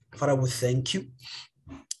Father, we thank you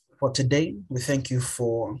for today. We thank you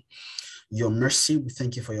for your mercy. We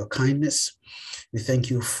thank you for your kindness. We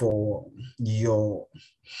thank you for your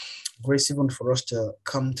grace, even for us to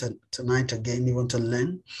come tonight again, even to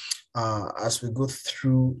learn. As we go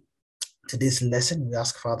through today's lesson, we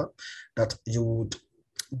ask, Father, that you would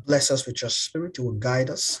bless us with your spirit. You would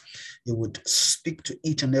guide us. You would speak to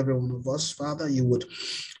each and every one of us, Father. You would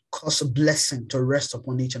cause a blessing to rest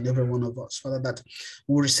upon each and every one of us, Father, that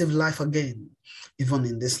we will receive life again, even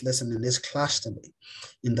in this lesson, in this class today,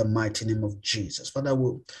 in the mighty name of Jesus. Father,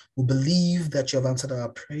 we believe that you have answered our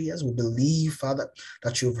prayers. We believe, Father,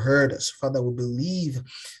 that you've heard us. Father, we believe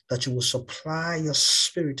that you will supply your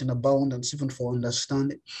spirit in abundance, even for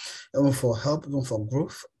understanding, even for help, even for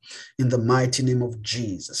growth, in the mighty name of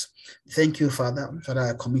Jesus. Thank you, Father. Father,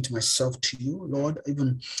 I commit myself to you, Lord.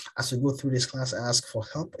 Even as we go through this class, I ask for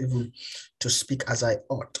help, even to speak as I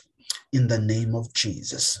ought, in the name of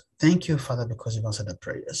Jesus. Thank you, Father, because you've answered the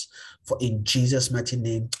prayers. For in Jesus' mighty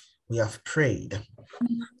name, we have prayed.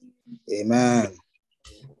 Amen.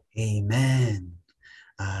 Amen.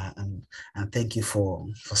 And thank you for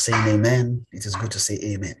saying amen. It is good to say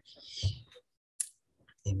amen.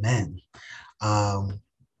 Amen.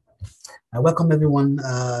 I welcome everyone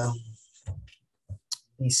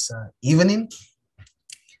this evening.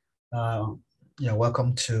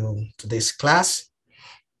 Welcome to today's class.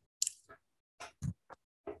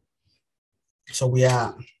 So we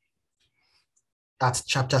are at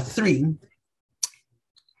chapter 3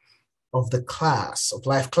 of the class, of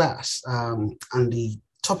life class. And the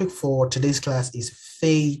topic for today's class is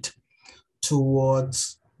faith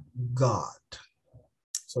towards God.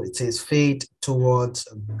 So it says faith towards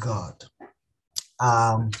God.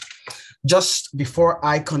 Just before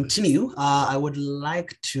I continue, I would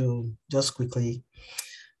like to just quickly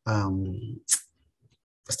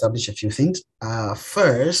establish a few things.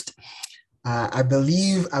 First, I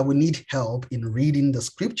believe I will need help in reading the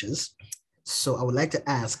scriptures. So I would like to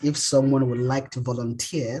ask if someone would like to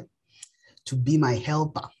volunteer to be my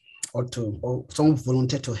helper, or someone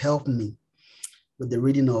volunteer to help me with the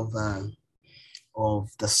reading of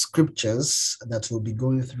the scriptures that we'll be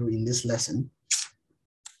going through in this lesson.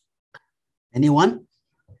 Anyone?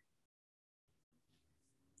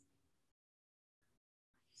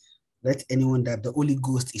 Let anyone that the Holy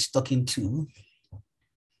Ghost is talking to,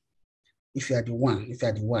 if you are the one, you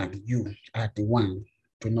are the one,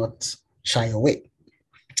 do not shy away.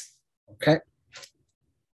 Okay.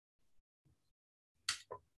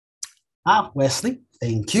 Wesley,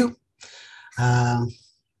 thank you.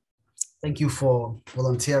 Thank you for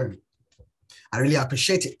volunteering. I really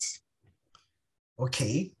appreciate it.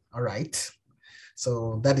 Okay, all right.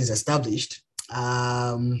 So that is established.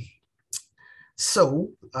 I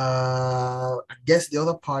guess the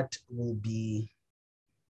other part will be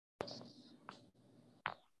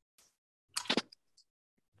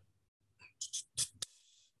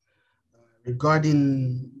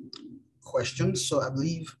regarding questions. So I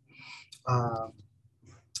believe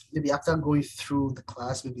maybe after going through the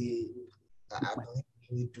class, maybe I believe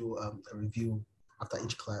we do a review after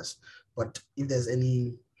each class. But if there's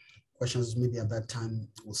any questions, maybe at that time,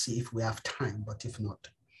 we'll see if we have time. But if not,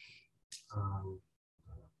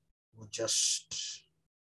 we'll just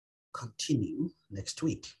continue next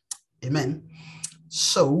week. Amen.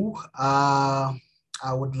 So I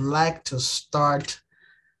would like to start.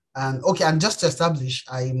 And just to establish,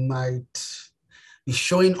 I might be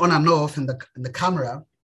showing on and off in the camera.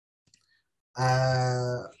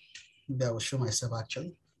 Maybe I will show myself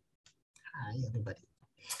actually. Hi, everybody.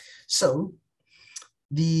 So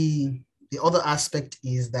the other aspect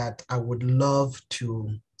is that I would love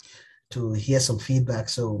to hear some feedback.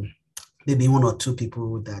 So maybe one or two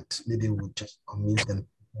people that maybe would just unmute them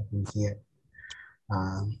here.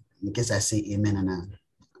 In case I say amen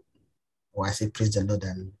or I say praise the Lord,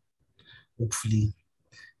 and hopefully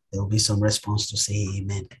there will be some response to say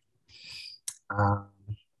amen.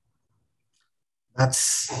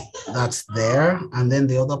 That's there. And then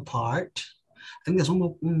the other part, I think there's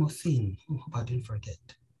one more thing. I hope I didn't forget.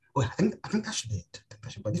 Oh, I think that should be it.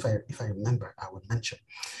 But if I remember, I would mention.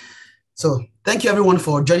 So thank you everyone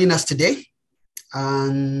for joining us today.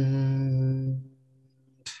 And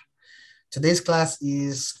today's class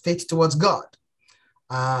is faith towards God.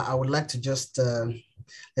 I would like to just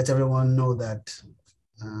let everyone know that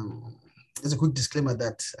there's a quick disclaimer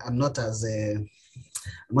that I'm not as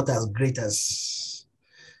great as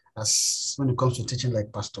when it comes to teaching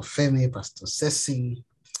like Pastor Femi, Pastor Ceci,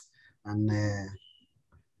 and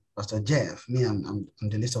Pastor Jeff. Me, I'm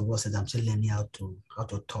the list of words that I'm still learning how to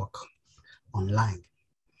talk online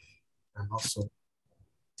and also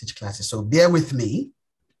teach classes. So bear with me.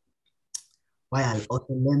 why I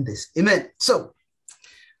also learned this. Amen. So,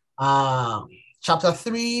 chapter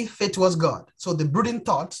 3, faith towards God. So the brooding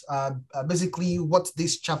thoughts are basically what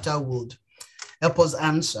this chapter would help us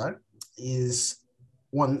answer is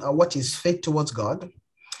one, what is faith towards God?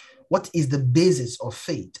 What is the basis of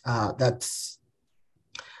faith?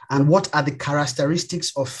 And what are the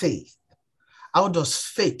characteristics of faith? How does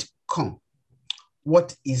faith come?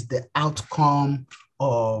 What is the outcome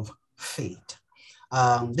of faith?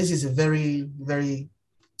 This is a very, very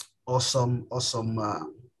awesome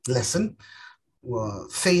lesson.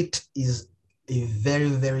 Faith is a very,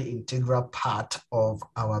 very integral part of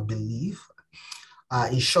our belief.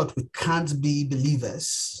 In short, we can't be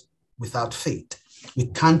believers without faith. We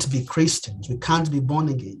can't be Christians. We can't be born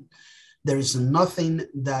again. There is nothing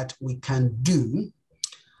that we can do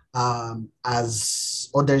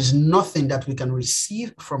there is nothing that we can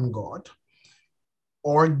receive from God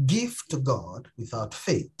or give to God without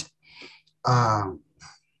faith.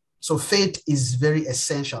 So faith is very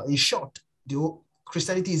essential. In short,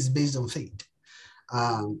 Christianity is based on faith.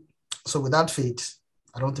 So without faith,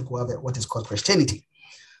 I don't think we have what is called Christianity.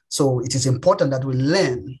 So it is important that we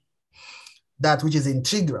learn that which is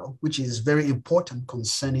integral, which is very important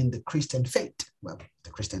concerning the Christian faith. Well, the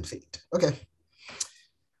Christian faith. Okay.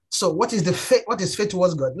 So what is the faith? What is faith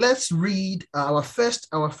towards God? Let's read our first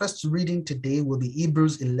reading today will be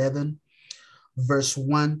Hebrews 11, verse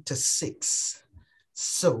 1 to 6.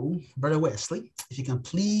 So, Brother Wesley, if you can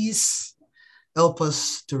please help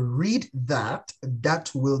us to read that,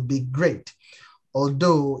 that will be great.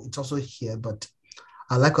 Although it's also here, but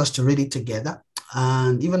I'd like us to read it together.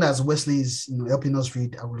 And even as Wesley is helping us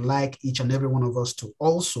read, I would like each and every one of us to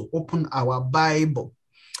also open our Bible.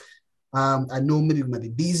 I know maybe we might be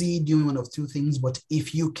busy doing one of two things, but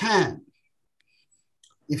if you can,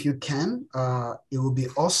 it will be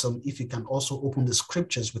awesome if you can also open the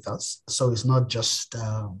scriptures with us. So it's not just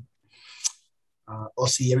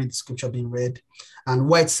us hearing the scripture being read. And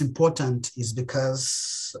why it's important is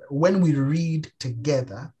because when we read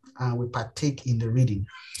together and we partake in the reading,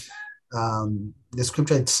 the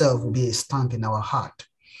scripture itself will be a stamp in our heart.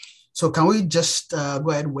 So can we just go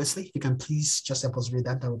ahead, Wesley? If you can please just help us read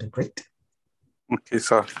that, that would be great. Okay,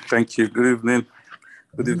 sir. Thank you. Good evening.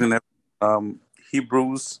 Good evening.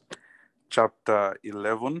 Hebrews chapter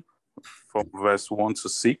 11 from verse 1 to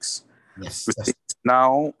 6. Yes.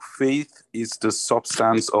 Now, faith is the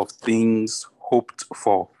substance of things hoped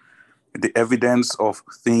for, the evidence of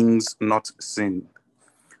things not seen.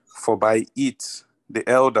 For by it the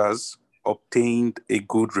elders obtained a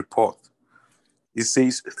good report. It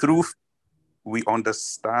says, through faith we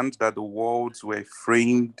understand that the worlds were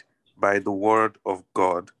framed by the word of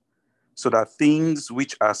God, so that things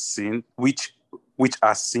which are seen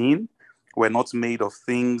were not made of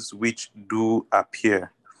things which do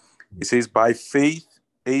appear. It says, by faith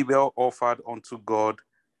Abel offered unto God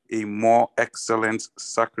a more excellent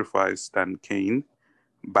sacrifice than Cain,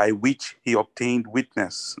 by which he obtained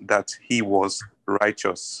witness that he was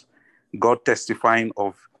righteous, God testifying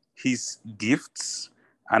of his gifts,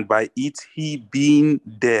 and by it he being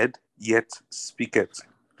dead yet speaketh.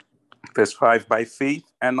 Verse 5, by faith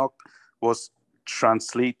Enoch was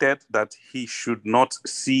translated that he should not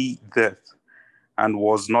see death, and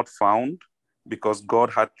was not found, because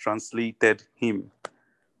God had translated him.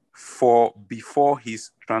 For before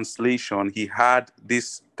his translation, he had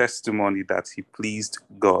this testimony that he pleased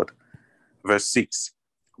God. Verse 6,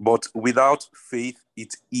 but without faith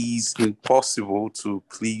it is impossible to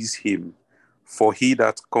please him. For he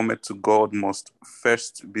that cometh to God must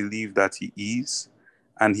first believe that he is,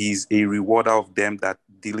 and he is a rewarder of them that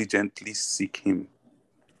diligently seek him.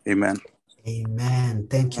 Amen. Amen.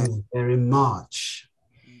 Thank you very much.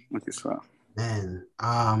 Okay, sir. Man.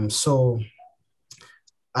 So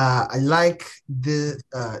I like the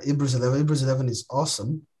Hebrews 11. Hebrews 11 is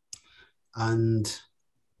awesome. And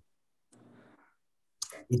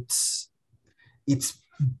it's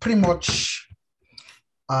pretty much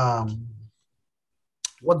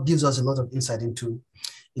what gives us a lot of insight into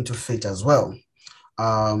faith as well.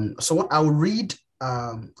 So what I'll read,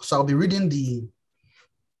 so I'll be reading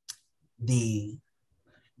the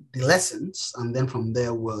lessons, and then from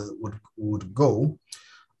there would go.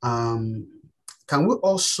 Can we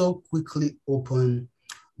also quickly open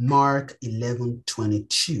Mark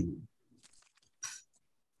 11:22?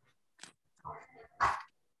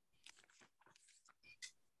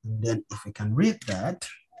 And then if we can read that.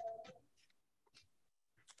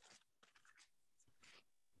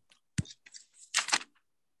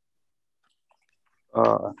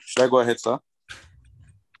 Should I go ahead, sir?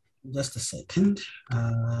 Just a second.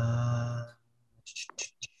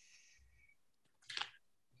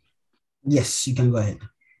 Yes, you can go ahead.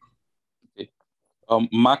 Okay.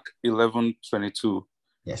 Mark 11:22.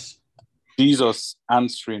 Yes. Jesus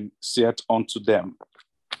answering said unto them,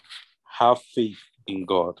 have faith in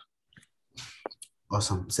God.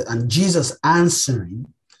 Awesome. So, and Jesus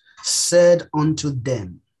answering said unto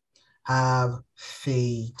them, have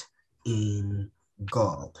faith in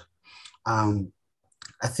God.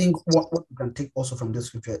 I think what we can take also from this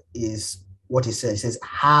scripture is what he says. He says,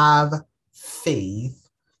 have faith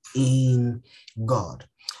in God.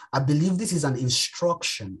 I believe this is an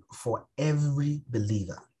instruction for every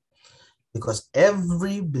believer, because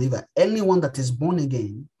every believer, anyone that is born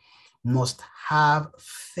again, must have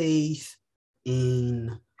faith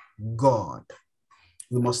in God.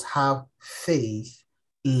 We must have faith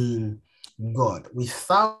in God.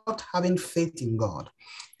 Without having faith in God,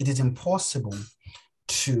 it is impossible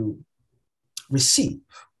to receive,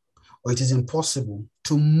 or it is impossible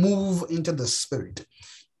to move into the Spirit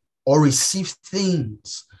or receive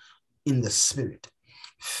things in the Spirit.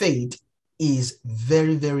 Faith is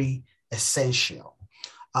very, very essential.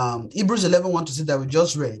 Hebrews 11:1-6 that we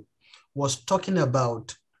just read was talking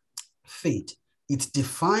about faith. It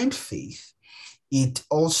defined faith. It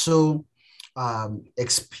also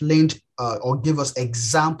explained or gave us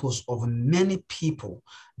examples of many people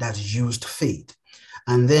that used faith.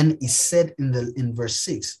 And then it said in verse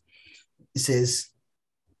 6, it says,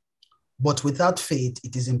 but without faith,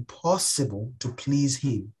 it is impossible to please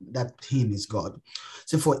him. That him is God.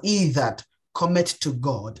 So for he that cometh to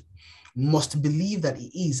God must believe that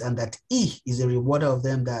he is, and that he is a rewarder of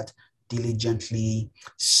them that diligently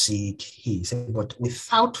seek him. So, but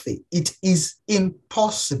without faith, it is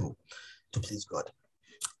impossible to please God.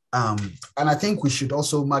 And I think we should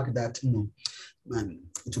also mark that,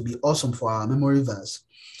 it will be awesome for our memory verse,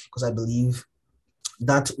 because I believe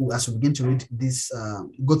that as we begin to read this,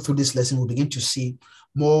 go through this lesson, we'll begin to see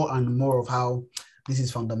more and more of how this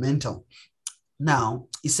is fundamental. Now,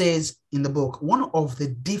 it says in the book, one of the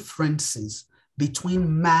differences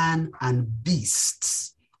between man and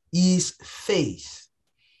beasts is faith.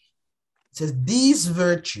 It says this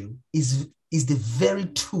virtue is the very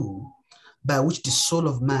tool by which the soul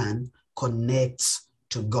of man connects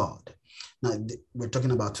to God. Now, we're talking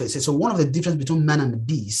about faith. So one of the differences between man and the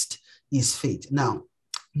beast is faith. Now,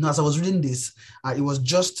 as I was reading this, it was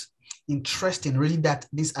just interesting reading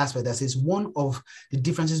this aspect that says one of the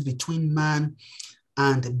differences between man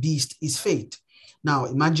and the beast is faith. Now,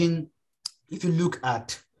 imagine if you look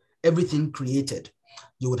at everything created,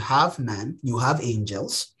 you would have man, you have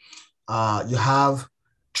angels, you have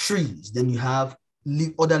trees, then you have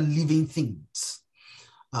other living things.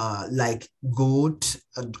 Like goat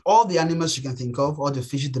and all the animals you can think of, all the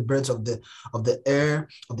fishes, the birds of the air,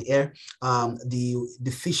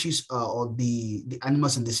 the fishes or the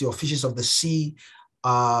animals in the sea, or fishes of the sea.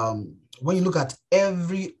 When you look at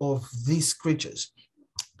every of these creatures,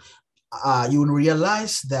 you will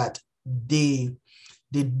realize that they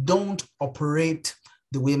don't operate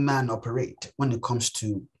the way man operate when it comes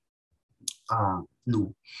to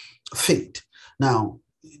faith. Now,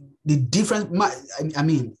 the difference, I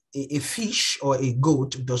mean, a fish or a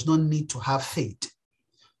goat does not need to have faith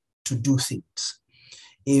to do things.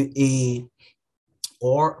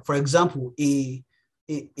 Or for example, a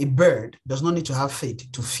bird does not need to have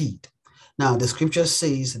faith to feed. Now, the scripture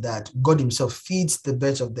says that God himself feeds the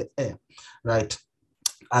birds of the air, right?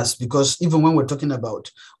 Because even when we're talking about,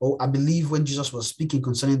 I believe when Jesus was speaking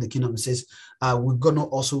concerning the kingdom, it says, we're going to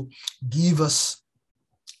also give us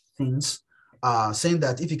things, saying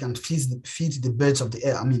that if he can feed the birds of the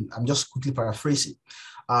air. I mean, I'm just quickly paraphrasing.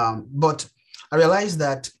 But I realized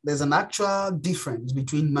that there's an actual difference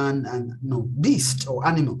between man and beast or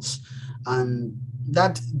animals. And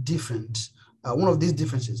that difference, one of these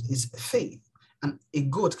differences is faith. And a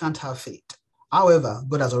goat can't have faith. However,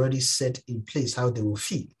 God has already set in place how they will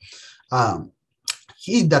feed.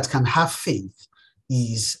 He that can have faith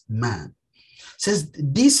is man. It says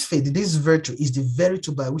this faith, this virtue is the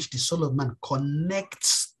virtue by which the soul of man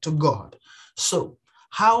connects to God. So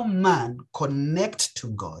how man connects to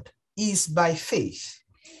God is by faith,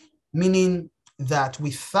 meaning that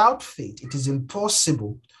without faith, it is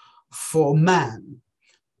impossible for man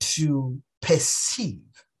to perceive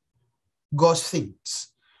God's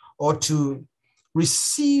things, or to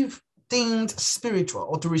receive things spiritual,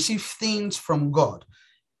 or to receive things from God.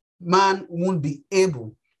 Man won't be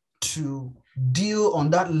able to deal on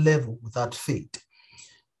that level without faith.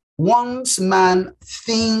 Once man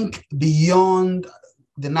think beyond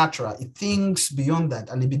the natural, he thinks beyond that,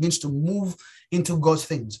 and he begins to move into God's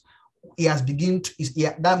things,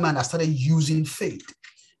 that man has started using faith,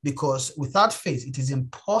 because without faith, it is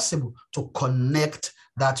impossible to connect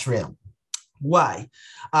that realm. Why?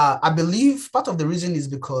 I believe part of the reason is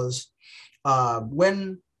because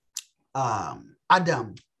when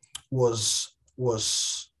Adam was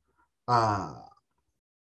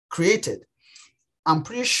created, I'm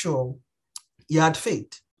pretty sure he had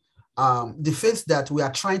faith. The faith that we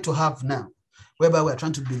are trying to have now, whereby we are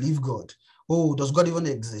trying to believe God. Oh, does God even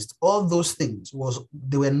exist? All those things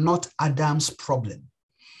they were not Adam's problem.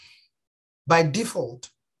 By default,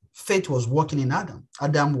 faith was working in Adam.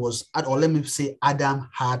 Adam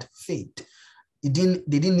had faith. They didn't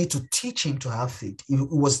need to teach him to have faith. It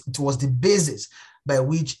was the basis by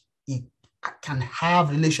which he can have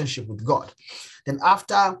relationship with God. Then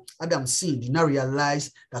after Adam sinned, he now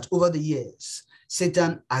realized that over the years,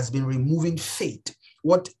 Satan has been removing faith.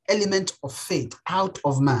 What element of faith out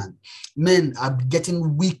of man? Men are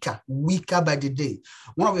getting weaker by the day.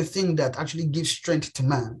 One of the things that actually gives strength to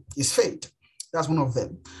man is faith. That's one of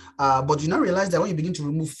them. But you now realize that when you begin to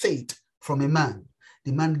remove faith from a man,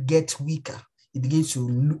 the man gets weaker. He begins to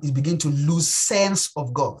lose sense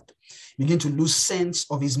of God. He begins to lose sense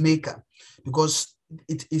of his maker, because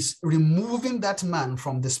it is removing that man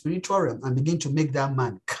from the spiritual realm and begin to make that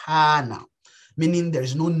man carnal, meaning there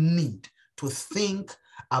is no need to think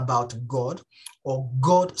about God or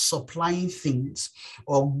God supplying things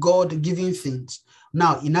or God giving things.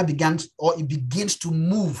 Now it begins to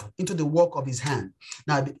move into the work of his hand.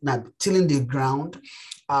 Now tilling the ground.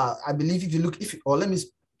 I believe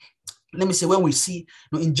let me say, when we see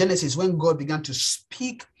in Genesis, when God began to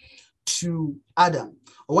speak to Adam,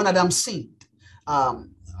 or when Adam sinned, and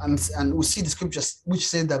we see the scriptures which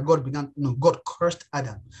say that God cursed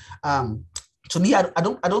Adam. To me, I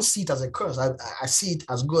don't see it as a curse. I see it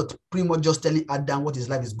as God pretty much just telling Adam what his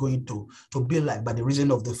life is going to be like by the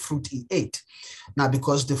reason of the fruit he ate. Now,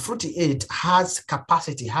 because the fruit he ate has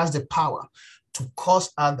capacity, has the power to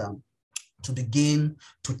cause Adam to begin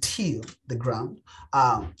to till the ground.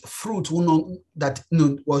 Fruit that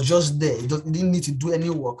was just there. It didn't need to do any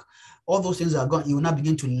work. All those things are gone. He will now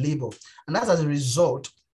begin to labor. And that's as a result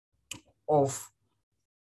of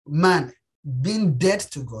man being dead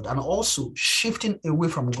to God and also shifting away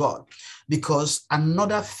from God, because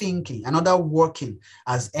another thinking, another working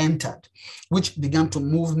has entered, which began to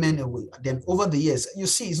move men away. Then over the years, you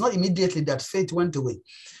see, it's not immediately that faith went away.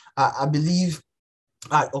 I believe,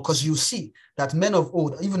 because you see that men of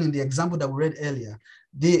old, even in the example that we read earlier,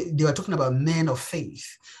 they were talking about men of faith.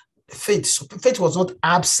 Faith was not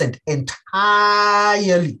absent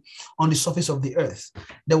entirely on the surface of the earth.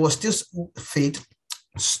 There was still faith.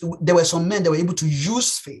 There were some men that were able to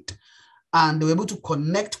use faith, and they were able to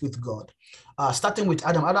connect with God. Starting with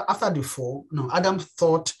Adam. After the fall, Adam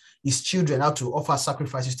taught his children how to offer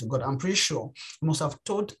sacrifices to God. I'm pretty sure he must have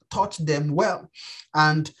taught them well.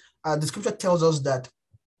 And the scripture tells us that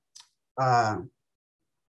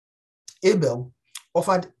Abel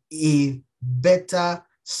offered a better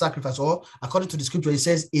sacrifice, or according to the scripture, it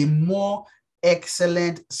says a more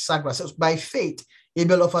excellent sacrifice. So by faith,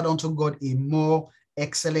 Abel offered unto God a more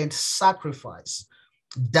excellent sacrifice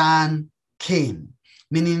than Cain,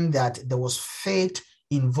 meaning that there was faith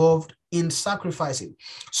involved in sacrificing.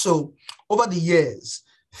 So over the years,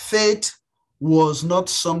 faith was not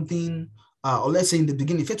something, or let's say in the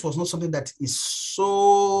beginning, faith was not something that is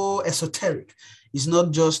so esoteric. It's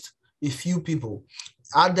not just a few people.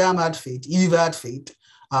 Adam had faith, Eve had faith,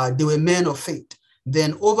 they were men of faith.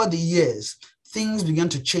 Then over the years, things began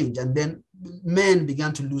to change, and then men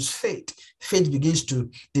began to lose faith. Faith begins to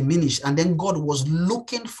diminish, and then God was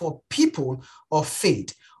looking for people of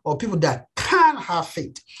faith, or people that can have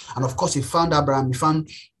faith. And of course, he found Abraham, he found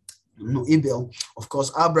Abel, of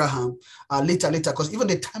course, Abraham, later, because even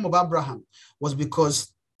the time of Abraham was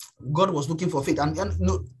because God was looking for faith. And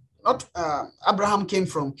not Abraham came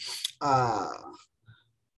from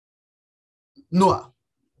Noah,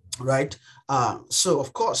 right? So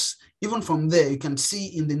of course, even from there, you can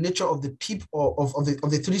see in the nature of the people of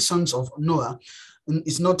the three sons of Noah,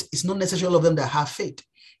 it's not necessarily all of them that have faith,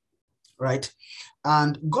 right?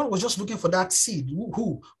 And God was just looking for that seed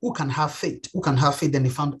who can have faith, Then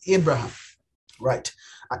he found Abraham, right?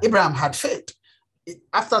 Abraham had faith.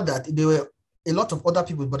 After that, there were a lot of other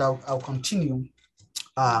people, but I'll continue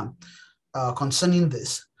concerning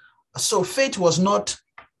this. So faith was not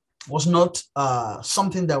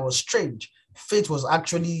something that was strange. Faith was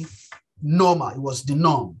actually normal. It was the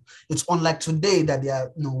norm. It's unlike today that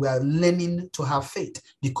we are learning to have faith,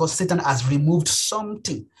 because Satan has removed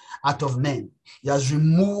something out of men. He has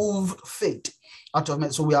removed faith out of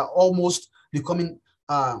men. So we are almost becoming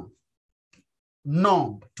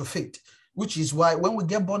numb to faith. which is why when we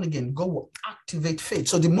get born again, God will activate faith.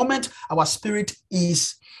 So the moment our spirit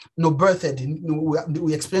is birthed,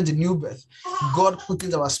 we experience the new birth, God puts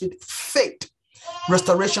in our spirit faith,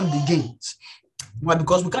 restoration begins. Why?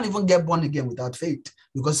 Because we can't even get born again without faith,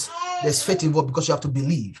 because there's faith involved, because you have to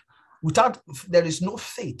believe. There is no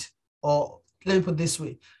faith, or let me put it this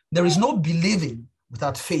way, there is no believing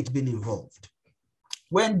without faith being involved.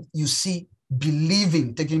 When you see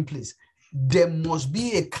believing taking place, there must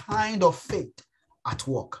be a kind of faith at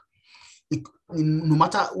work. No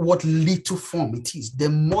matter what little form it is, there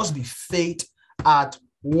must be faith at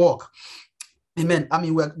work. Amen. I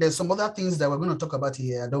mean, there's some other things that we're going to talk about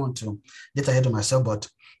here. I don't want to get ahead of myself, but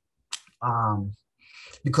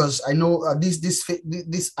because I know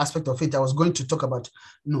this aspect of faith, I was going to talk about,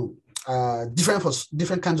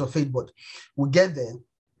 different kinds of faith, but we'll get there.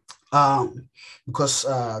 Because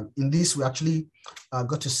in this we actually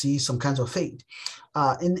got to see some kinds of faith.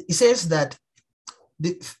 And it says that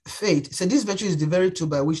the faith, so this virtue is the very tool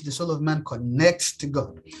by which the soul of man connects to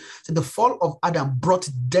God. So the fall of Adam brought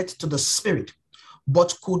death to the spirit,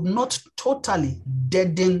 but could not totally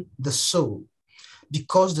deaden the soul,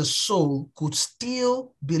 because the soul could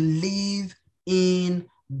still believe in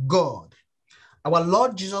God. Our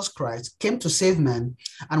Lord Jesus Christ came to save man,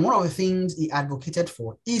 and one of the things he advocated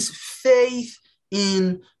for is faith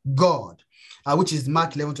in God, which is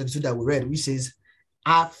Mark 11:22 that we read, which says,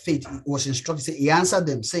 have faith. He was instructed, he answered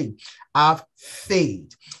them saying, have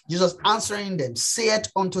faith. Jesus answering them said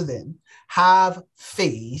unto them, have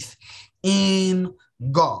faith in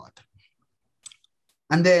God.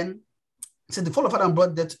 And then it said the fall of Adam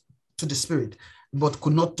brought death to the spirit, but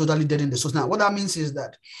could not totally deaden the soul. Now, what that means is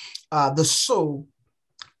that the soul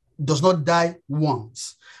does not die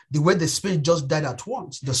once. The way the spirit just died at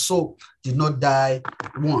once, the soul did not die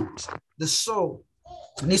once. The soul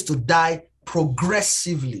needs to die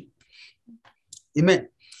progressively. Amen.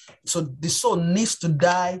 So the soul needs to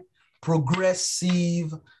die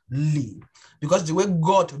progressively, because the way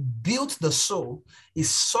God built the soul is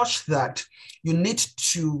such that you need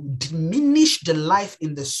to diminish the life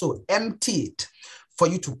in the soul, empty it, for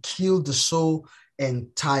you to kill the soul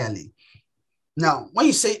entirely. Now, when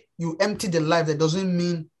you say you empty the life, that doesn't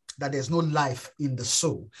mean that there's no life in the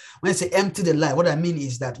soul. When I say empty the life, what I mean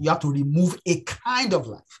is that you have to remove a kind of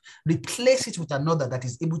life, replace it with another that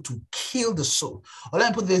is able to kill the soul. Or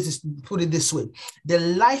let me put it this way: the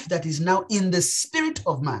life that is now in the spirit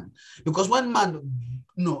of man, because when man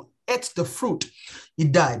ate the fruit, he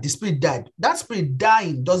died, the spirit died. That spirit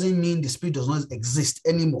dying doesn't mean the spirit does not exist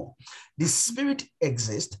anymore. The spirit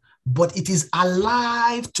exists, but it is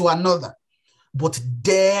alive to another, but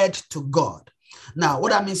dead to God. Now,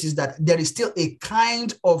 what that means is that there is still a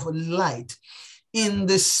kind of light in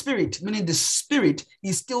the spirit, meaning the spirit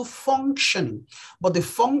is still functioning, but the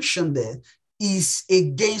function there is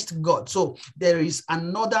against God. So there is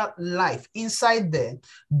another life inside there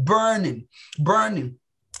burning,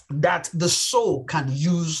 that the soul can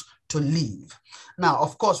use to live. Now,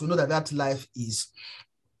 of course, we know that life is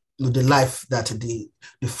the life that the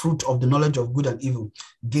fruit of the knowledge of good and evil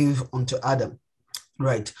gave unto Adam.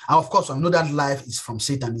 Right. And of course, I know that life is from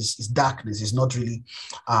Satan, is darkness, is not really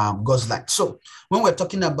God's light. So when we're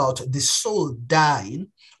talking about the soul dying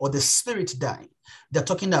or the spirit dying, they're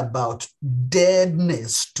talking about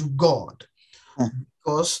deadness to God.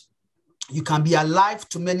 Because you can be alive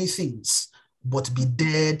to many things, but be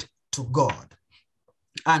dead to God.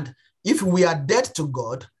 And if we are dead to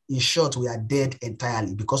God, in short, we are dead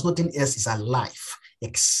entirely, because nothing else is alive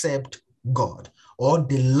except God. Or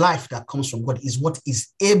the life that comes from God is what is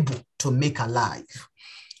able to make alive.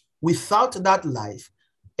 Without that life,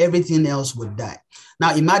 everything else would die.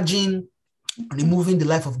 Now imagine removing the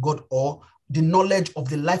life of God, or the knowledge of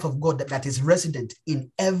the life of God that is resident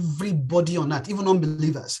in everybody on earth, even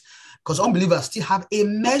unbelievers, because unbelievers still have a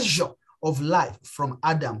measure of life from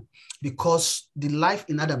Adam, because the life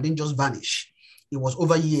in Adam didn't just vanish. It was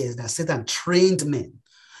over years that Satan trained men.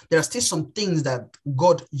 There are still some things that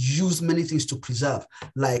God used many things to preserve,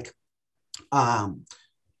 like I'll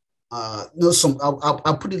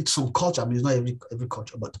put it some culture. I mean, it's not every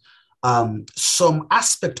culture, but some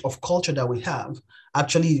aspect of culture that we have.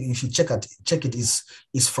 Actually, if you check it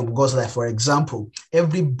is from God's life. For example,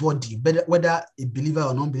 everybody, whether a believer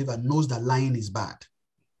or non-believer, knows that lying is bad.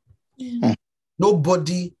 Yeah.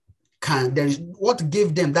 Nobody can. There is what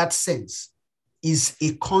gave them that sense is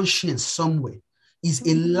a conscience somewhere. Is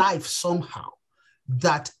a life somehow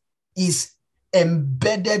that is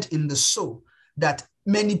embedded in the soul that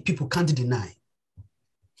many people can't deny.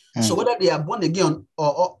 So whether they are born again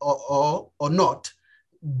or not,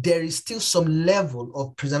 there is still some level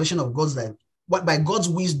of preservation of God's life by God's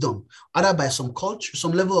wisdom, either by some culture,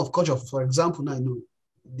 some level of culture. For example, now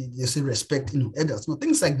they say respect, elders,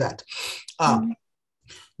 things like that.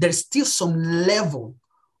 There's still some level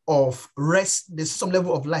of rest. There's some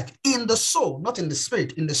level of life in the soul, not in the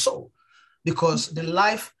spirit, in the soul, because the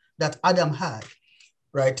life that Adam had,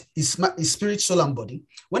 right, his spirit, soul, and body.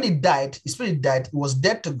 When he died, his spirit died, he was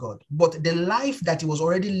dead to God. But the life that he was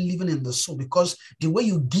already living in the soul, because the way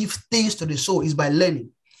you give things to the soul is by learning.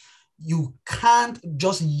 You can't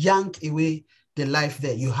just yank away the life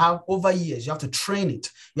there. You have over years, you have to train it.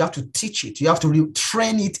 You have to teach it. You have to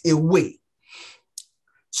train it away.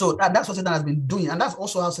 So that's what Satan has been doing. And that's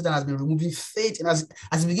also how Satan has been removing faith. And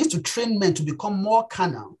as he begins to train men to become more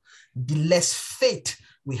carnal, the less faith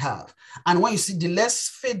we have. And when you see the less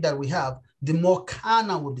faith that we have, the more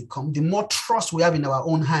carnal we become, the more trust we have in our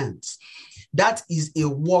own hands. That is a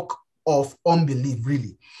work of unbelief,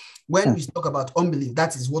 really. When we talk about unbelief,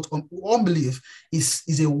 that is what unbelief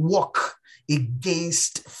is a work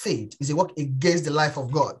against faith, is a work against the life of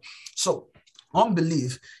God. So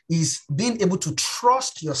unbelief is being able to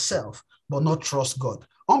trust yourself, but not trust God.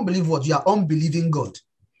 Unbelief, what? You are unbelieving God.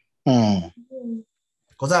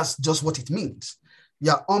 Because that's just what it means.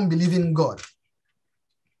 You are unbelieving God.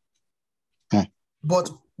 But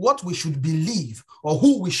what we should believe, or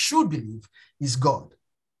who we should believe, is God.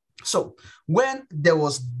 So when there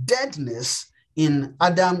was deadness in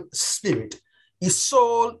Adam's spirit, his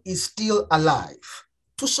soul is still alive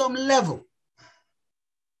to some level.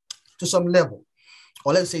 To some level.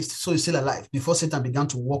 Or let's say his soul is still alive before Satan began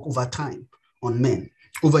to work over time on men,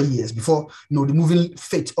 over years, before removing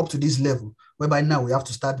faith up to this level, whereby now we have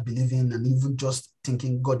to start believing and even just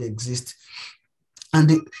thinking God exists.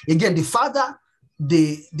 And again, the Father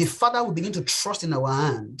will begin to trust in our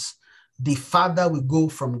hands. The Father will go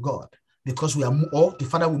from God because the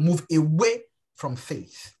Father will move away from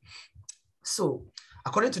faith. So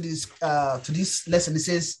according to this lesson, it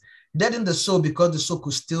says, dead in the soul because the soul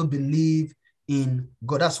could still believe in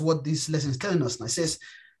God. That's what this lesson is telling us now. It says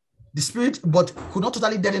the spirit, but could not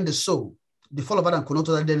totally dead in the soul. The fall of Adam could not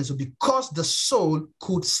totally dead in the soul because the soul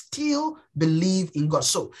could still believe in God.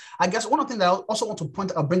 So I guess one of the things that I also want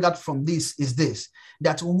to bring out from this is this,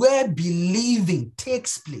 that where believing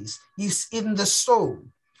takes place is in the soul.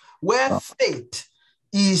 Where faith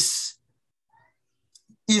is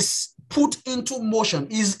put into motion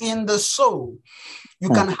is in the soul. You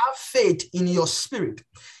can have faith in your spirit.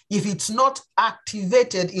 If it's not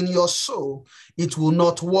activated in your soul, it will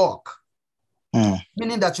not work.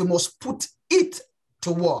 Meaning that you must put it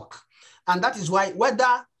to work. And that is why we're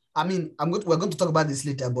going to talk about this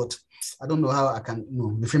later, but I don't know how I can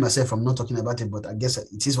refrain myself from not talking about it, but I guess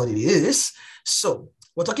it is what it is. So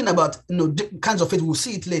we're talking about kinds of faith. We'll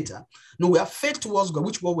see it later. We have faith towards God,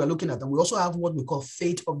 which what we're looking at, and we also have what we call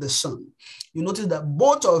faith of the Son. You notice that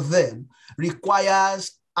both of them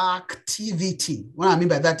requires activity. What I mean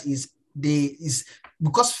by that is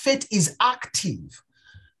because faith is active.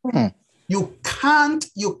 You can't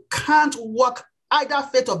work either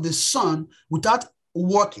faith of the Son without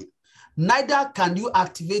working. Neither can you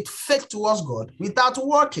activate faith towards God without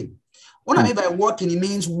working. What I mean by working, it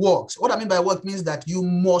means works. What I mean by work means that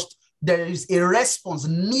there is a response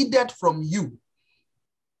needed from you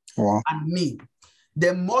and me.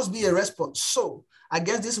 There must be a response. So I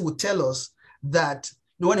guess this will tell us that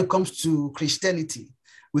when it comes to Christianity,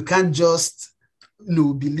 we can't just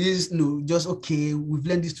believe, just okay, we've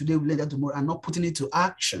learned this today, we've learned that tomorrow, and not putting it to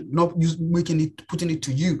action, putting it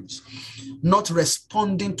to use, not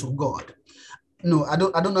responding to God. I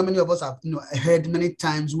don't know how many of us have heard many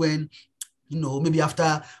times when maybe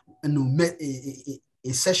after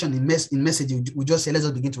a session in message, we just say, let's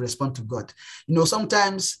just begin to respond to God.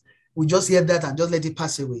 Sometimes we just hear that and just let it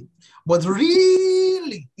pass away. But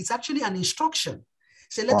really, it's actually an instruction.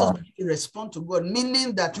 Say, let us begin to respond to God,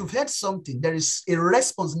 meaning that you've heard something. There is a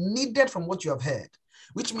response needed from what you have heard,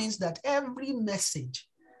 which means that every message,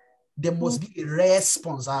 there must be a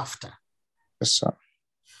response after. Yes, sir.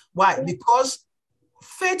 Why? Because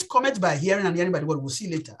faith comes by hearing, and hearing by the word. We'll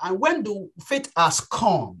see later. And when the faith has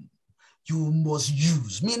come, you must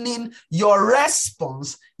use, meaning your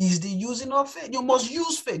response is the using of faith. You must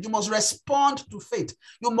use faith. You must respond to faith.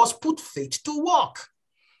 You must put faith to work.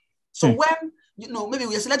 So when, maybe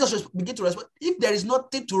we say, let us begin to respond. If there is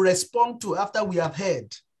nothing to respond to after we have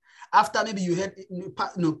heard, after maybe you heard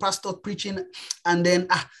pastor preaching, and then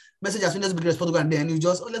message has been, let's begin to respond to God, and then you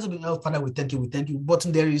just, let's begin, Father, we thank you. But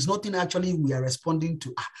there is nothing actually we are responding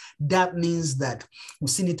to. That means that we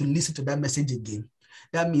still need to listen to that message again.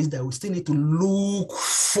 That means that we still need to look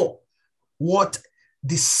for what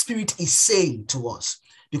the Spirit is saying to us,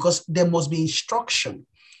 because there must be instruction.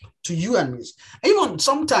 to you and me. Even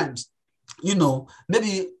sometimes,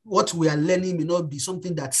 maybe what we are learning may not be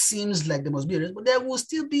something that seems like there must be a response, but there will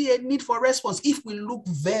still be a need for response if we look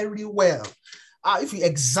very well. If we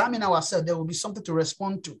examine ourselves, there will be something to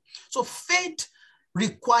respond to. So faith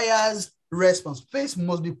requires response. Faith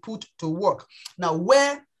must be put to work. Now,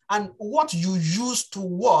 what you use to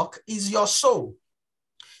work is your soul.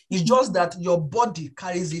 It's just that your body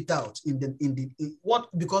carries it out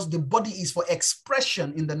because the body is for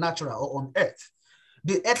expression in the natural or on earth.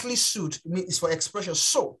 The earthly suit is for expression.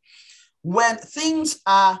 So when things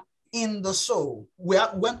are in the soul,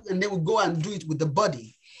 and they will go and do it with the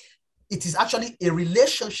body, it is actually a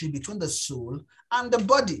relationship between the soul and the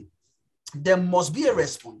body. There must be a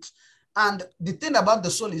response. And the thing about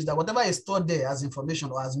the soul is that whatever is stored there as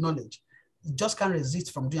information or as knowledge, it just can't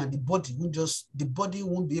resist from doing, and the body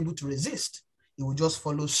won't be able to resist. It will just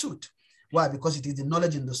follow suit. Why? Because it is the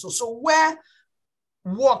knowledge in the soul. So where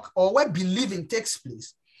work or where believing takes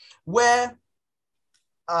place, where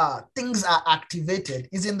things are activated,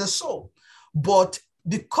 is in the soul. But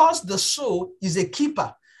because the soul is a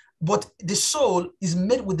keeper, but the soul is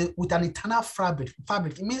made with an eternal fabric.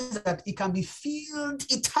 It means that it can be filled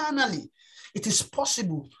eternally. It is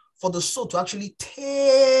possible for the soul to actually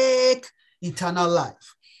take eternal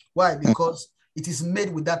life. Why? Because it is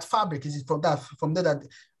made with that fabric. It is from there that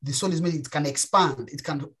the soul is made. It can expand. It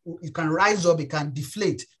can rise up. It can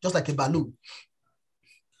deflate, just like a balloon.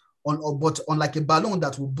 But unlike a balloon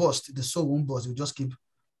that will burst, the soul won't burst. It will just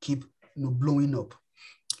keep blowing up.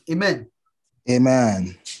 Amen.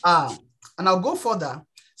 Amen. And I'll go further.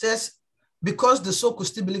 It says, because the soul could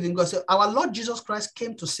still believe in God. So our Lord Jesus Christ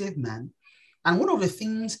came to save man. And one of the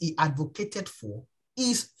things he advocated for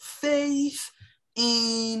is faith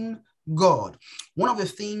in God. One of the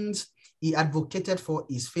things he advocated for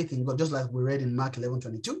is faith in God, just like we read in Mark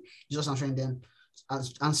 11:22. Jesus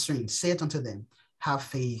answering, say it unto them, have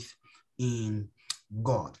faith in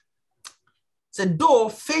God. So though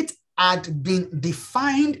faith had been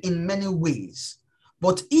defined in many ways,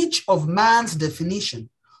 but each of man's definition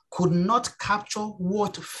could not capture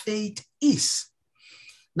what faith is.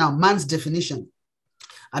 Now, man's definition,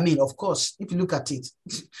 of course, if you look at it,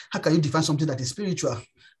 how can you define something that is spiritual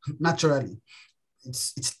naturally?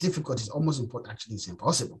 It's difficult. It's almost impossible. Actually, it's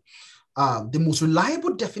impossible. The most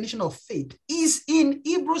reliable definition of faith is in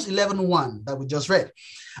Hebrews 11:1 that we just read.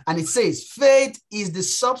 And it says, faith is the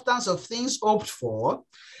substance of things hoped for,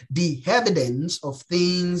 the evidence of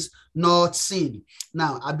things not seen.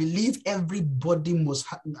 Now, I believe everybody must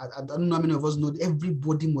have, I don't know how many of us know,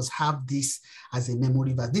 everybody must have this as a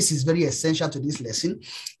memory verse. This is very essential to this lesson.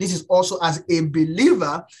 This is also, as a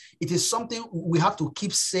believer, it is something we have to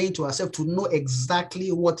keep saying to ourselves to know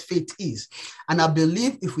exactly what faith is. And I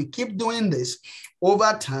believe if we keep doing this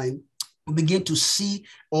over time, we begin to see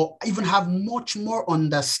or even have much more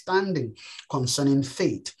understanding concerning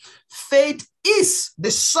faith. Faith is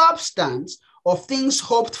the substance of things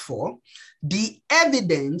hoped for, the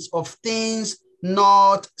evidence of things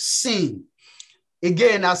not seen.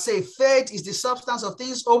 Again, I say faith is the substance of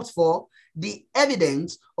things hoped for, the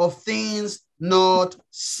evidence of things not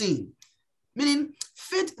seen. Meaning,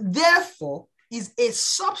 faith, therefore, is a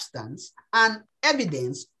substance and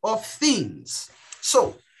evidence of things.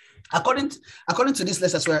 So, according to this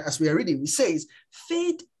lesson, as we are reading, it says,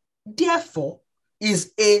 faith, therefore,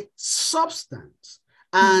 is a substance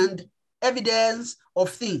and evidence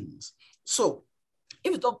of things. So,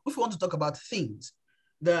 if we want to talk about things,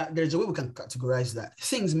 there's a way we can categorize that.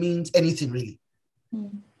 Things means anything, really.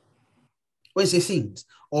 When you say things,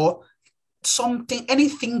 or something,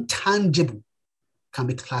 anything tangible can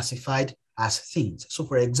be classified as things. So,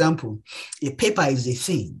 for example, a paper is a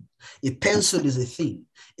thing, a pencil is a thing,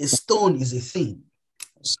 a stone is a thing.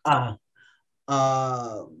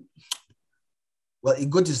 Well, a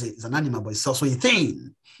goat is an animal, but it's also a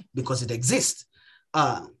thing because it exists.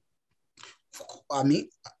 An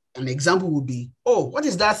example would be, oh, what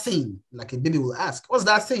is that thing? Like a baby will ask, what's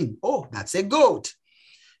that thing? Oh, that's a goat.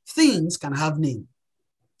 Things can have name,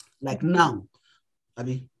 like noun.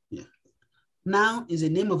 Noun is a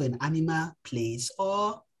name of an animal, place,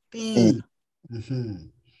 or thing.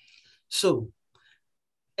 So,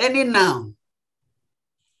 any noun,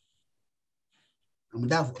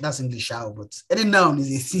 that's English, but any noun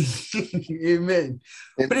is a thing. Amen.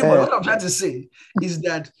 Pretty much what I'm trying to say is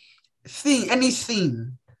that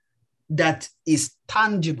anything that is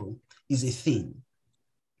tangible is a thing.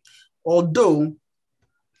 Although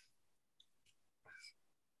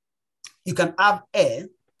you can have air,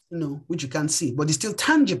 which you can't see, but it's still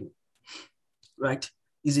tangible, right?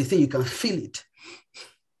 It's a thing, you can feel it.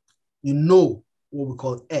 You know what we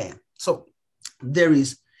call air. So there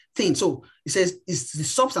is things. So it says it's the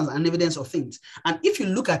substance and evidence of things. And if you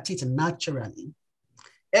look at it naturally,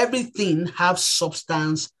 everything has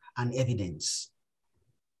substance and evidence.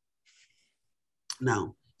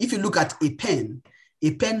 Now, if you look at a pen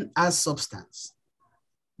has substance.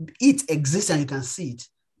 It exists and you can see it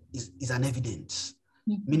is an evidence,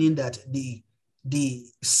 meaning that the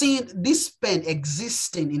seeing this pen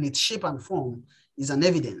existing in its shape and form is an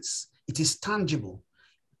evidence. It is tangible.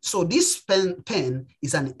 So this pen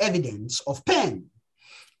is an evidence of pen.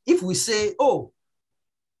 If we say, oh,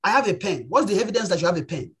 I have a pen, what's the evidence that you have a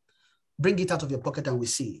pen? Bring it out of your pocket and we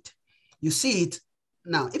see it. You see it.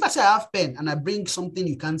 Now, if I say I have pen and I bring something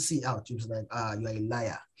you can't see out, you're like, you are a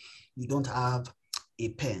liar. You don't have a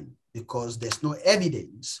pen because there's no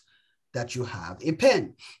evidence that you have a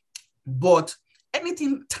pen. But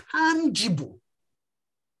anything tangible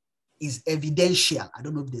is evidential. I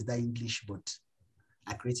don't know if there's that English, but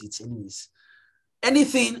I create it anyways.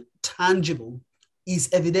 Anything tangible is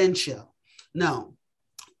evidential. Now,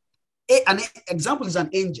 an example is an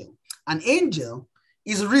angel. An angel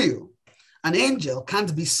is real. An angel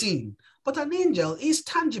can't be seen, but an angel is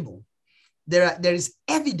tangible. There is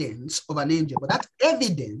evidence of an angel, but that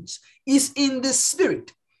evidence is in the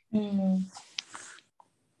spirit.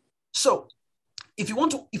 So if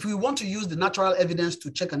we want to use the natural evidence to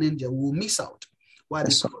check an angel, we'll miss out. Why?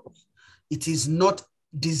 Because it is not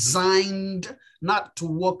designed not to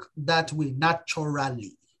work that way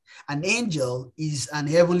naturally. An angel is an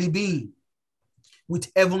heavenly being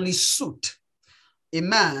with heavenly suit. A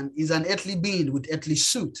man is an earthly being with earthly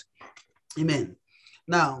suit. Amen.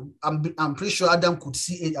 Now, I'm pretty sure Adam could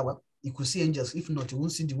see angels. If not, he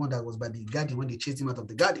won't see the one that was by the garden when they chased him out of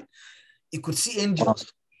the garden. He could see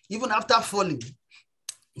angels. Even after falling,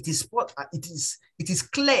 it is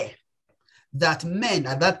clear that men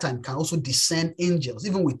at that time can also discern angels,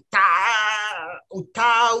 even without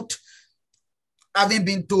having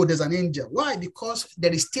been told there's an angel. Why? Because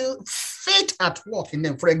there is still faith at work in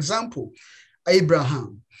them. For example,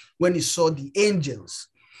 Abraham, when he saw the angels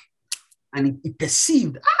and he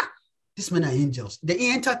perceived, these men are angels,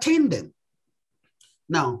 he entertained them.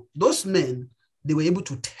 Now, those men, they were able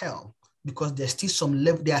to tell because there's still some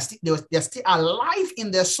level, they're still alive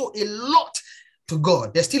in their soul, a lot to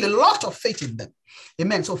God. There's still a lot of faith in them.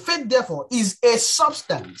 Amen. So faith, therefore, is a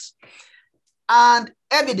substance and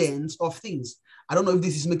evidence of things. I don't know if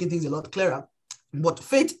this is making things a lot clearer, but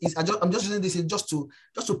faith is, I'm just using this just to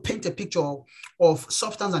paint a picture of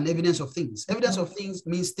substance and evidence of things. Evidence of things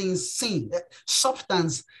means things seen.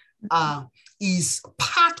 Substance is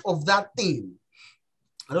part of that thing.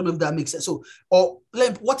 I don't know if that makes sense. So, or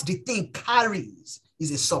what the thing carries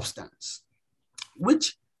is a substance,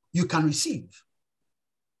 which you can receive.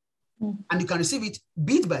 And you can receive it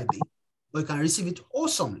bit by bit, or you can receive it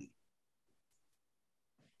awesomely.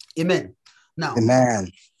 Amen. Now,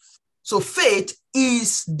 Amen. So faith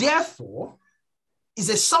is therefore a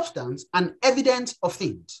substance and evidence of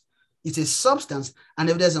things. It's a substance and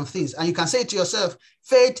evidence of things. And you can say to yourself,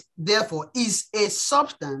 faith therefore is a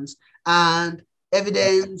substance and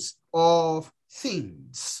evidence of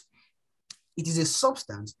things. It is a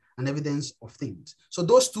substance and evidence of things. So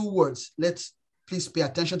those two words, let's please pay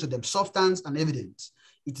attention to them. Substance and evidence.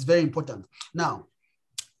 It is very important. Now,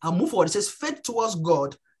 I'll move forward. It says faith towards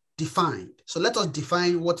God defined. So let us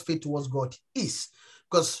define what faith towards God is,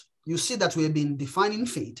 because you see that we have been defining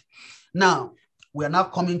faith. Now, we are now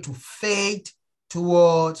coming to faith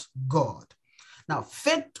towards God. Now,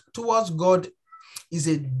 faith towards God is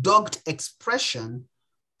a dogged expression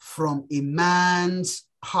from a man's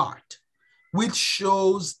heart, which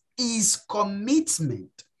shows his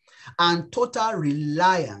commitment and total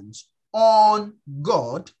reliance on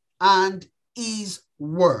God and his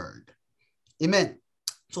word. Amen.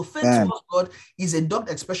 So faith towards God is a dogged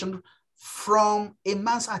expression from a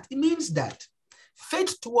man's heart. It means that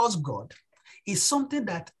faith towards God is something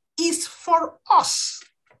that is for us.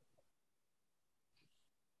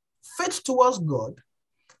 Faith towards God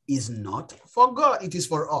is not for God. It is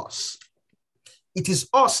for us. It is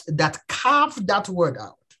us that carved that word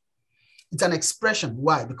out. It's an expression.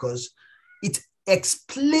 Why? Because it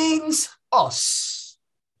explains us,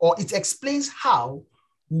 or it explains how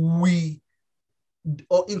we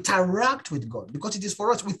interact with God, because it is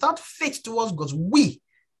for us. Without faith towards God, we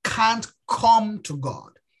can't come to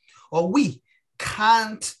God, or we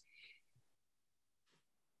can't,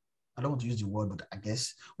 I don't want to use the word, but I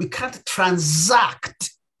guess we can't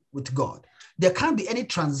transact with God. There can't be any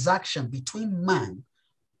transaction between man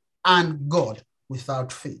and God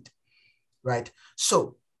without faith, right?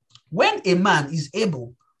 So when a man is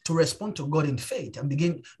able to respond to God in faith and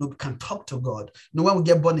begin, can talk to God. When we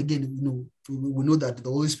get born again, we know that the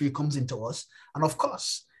Holy Spirit comes into us. And of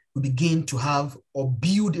course, we begin to have or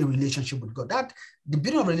build a relationship with God. That the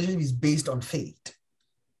building of a relationship is based on faith,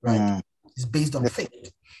 right? It's based on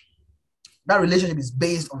faith. That relationship is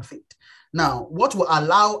based on faith. Now, what will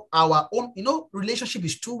allow our own, relationship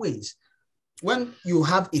is two ways. When you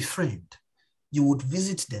have a friend, you would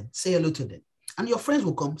visit them, say hello to them, and your friends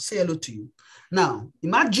will come say hello to you. Now,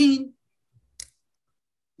 imagine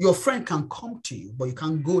your friend can come to you, but you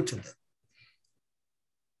can't go to them.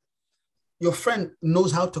 Your friend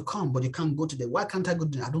knows how to come, but you can't go to them. Why can't I go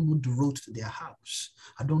to them? I don't know the road to their house.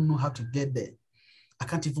 I don't know how to get there. I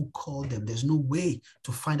can't even call them. There's no way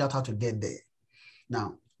to find out how to get there.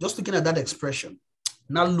 Now, just looking at that expression,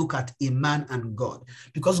 now look at a man and God,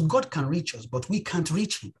 because God can reach us, but we can't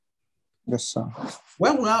reach him. Yes, sir.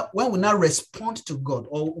 When we now respond to God,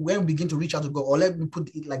 or when we begin to reach out to God, or let me put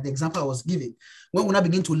it like the example I was giving, when we now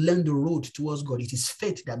begin to learn the road towards God, it is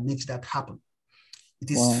faith that makes that happen. It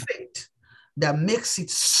is faith that makes it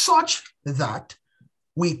such that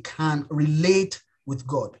we can relate with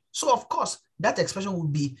God. So, of course, that expression will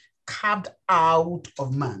be carved out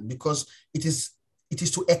of man, because it is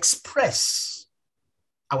to express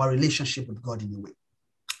our relationship with God in a way.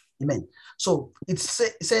 Amen. So it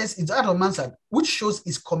says it's out of man's side, which shows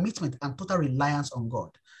his commitment and total reliance on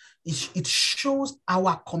God. It shows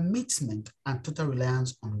our commitment and total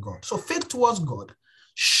reliance on God. So faith towards God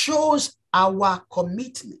shows our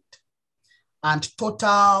commitment and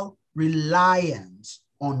total reliance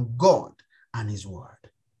on God and his word.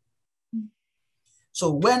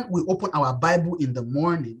 So when we open our Bible in the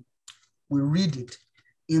morning, we read it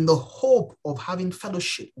in the hope of having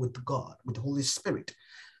fellowship with God, with the Holy Spirit.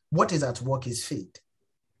 What is at work is faith.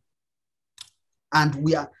 And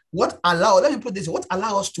what allows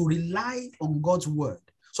us to rely on God's word.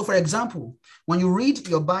 So for example, when you read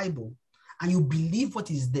your Bible and you believe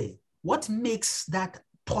what is there, what makes that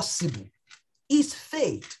possible is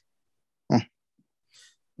faith.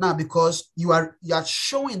 Now, because you are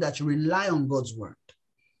showing that you rely on God's word,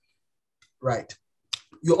 right?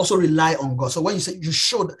 You also rely on God. So when you say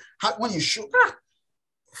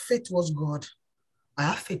faith towards God, I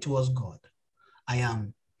have faith towards God. I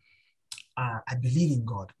believe in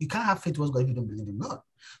God. You can't have faith towards God if you don't believe in God.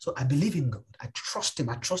 So I believe in God. I trust him.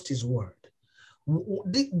 I trust his word.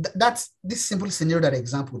 That's this simple scenario, that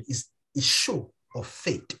example is a show of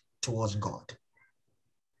faith towards God.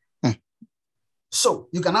 So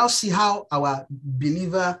you can now see how our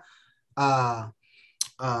believer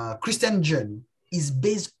Christian journey is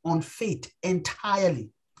based on faith entirely.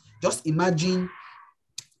 Just imagine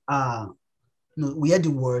we hear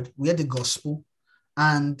the word, we hear the gospel,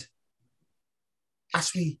 and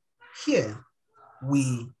as we hear,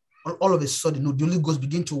 we all of a sudden, the Holy Ghost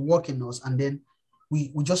begin to work in us, and then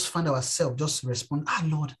we just find ourselves just respond,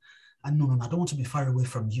 Lord, no, I don't want to be far away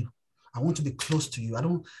from you. I want to be close to you. I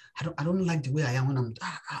don't like the way I am when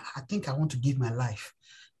I think I want to give my life.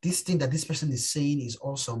 This thing that this person is saying is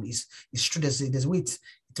awesome. Is true. There's a way it's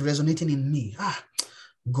resonating in me.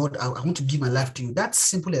 God, I want to give my life to you. That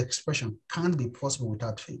simple expression can't be possible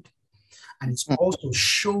without faith. And it's also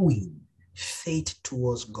showing faith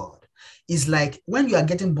towards God. It's like when you are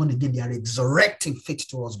getting born again, they are resurrecting faith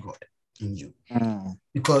towards God in you.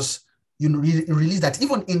 Because you release that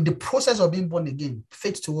even in the process of being born again,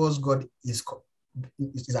 faith towards God is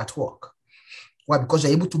at work. Why? Because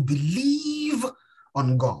you're able to believe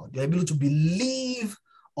on God. You're able to believe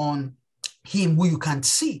on him who you can't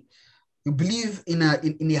see. You believe in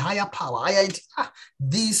a higher power.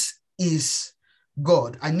 This is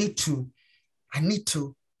God. I need to.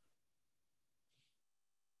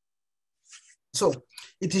 So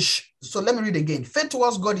let me read again. Faith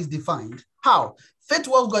towards God is defined. How? Faith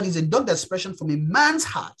towards God is a dogged expression from a man's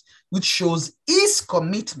heart, which shows his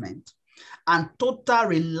commitment and total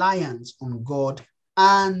reliance on God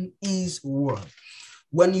and his word.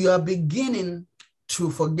 When you are beginning to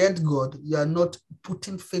forget God, you are not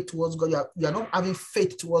putting faith towards God. You are not having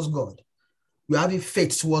faith towards God. You are having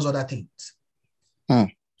faith towards other things.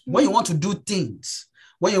 When you want to do things,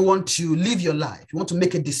 when you want to live your life, you want to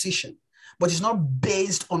make a decision, but it's not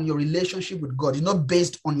based on your relationship with God. It's not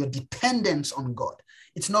based on your dependence on God.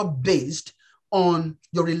 It's not based on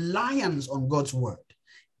your reliance on God's word.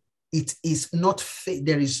 It is not faith.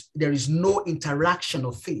 There is no interaction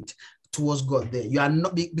of faith towards God there. You are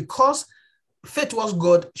not, because faith towards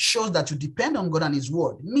God shows that you depend on God and his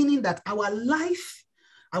word, meaning that our life,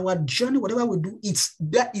 our journey, whatever we do,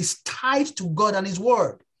 that is tied to God and his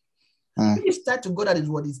word. When it's tied to God and his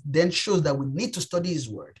word, it then shows that we need to study his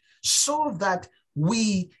word so that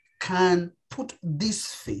we can put this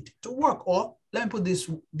faith to work. Or let me put this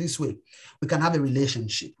way, we can have a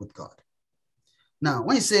relationship with God. Now,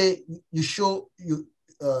 when you say you show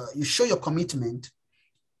your commitment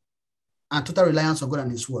and total reliance on God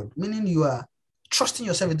and His word, meaning you are trusting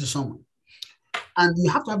yourself into someone, and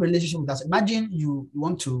you have to have a relationship with that. Imagine you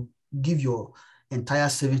want to give your entire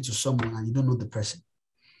savings to someone and you don't know the person.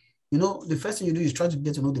 You know, the first thing you do is try to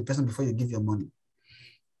get to know the person before you give your money.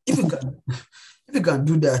 If you can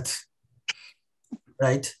do that,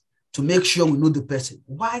 right, to make sure we know the person,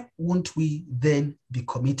 why won't we then be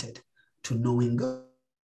committed to knowing God?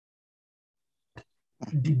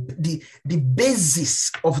 The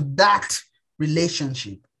basis of that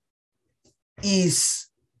relationship is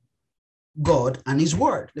God and His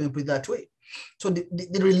word. Let me put it that way. So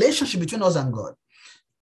the relationship between us and God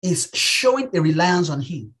is showing a reliance on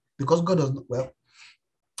Him, because God does not, well,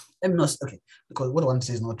 let me not, okay, because what I want to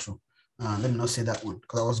say is not true. Let me not say that one,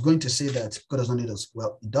 because I was going to say that God does not need us.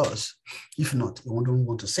 Well, He does. If not, He won't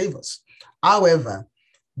want to save us. However,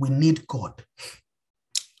 we need God.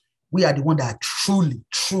 We are the one that truly,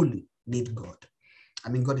 truly need God. I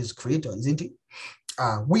mean, God is creator, isn't He?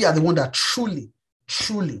 We are the one that truly,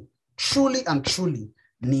 truly, truly, and truly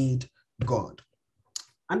need God.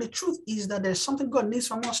 And the truth is that there's something God needs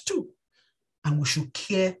from us too. And we should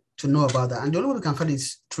care to know about that. And the only way we can find it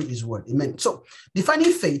is through His word. Amen. So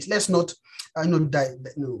defining faith, let's not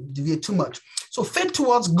deviate too much. So faith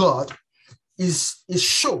towards God is a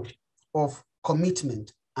show of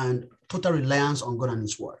commitment and total reliance on God and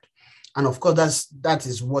His word. And of course, that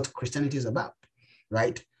is what Christianity is about,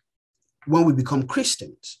 right? When we become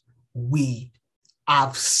Christians, we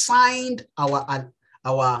have signed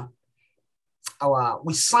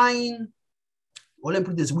we sign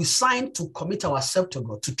to commit ourselves to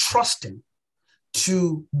God, to trust Him,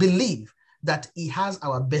 to believe that He has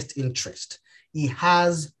our best interest. He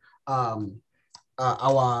has our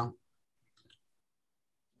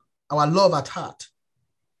love at heart.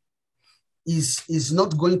 Is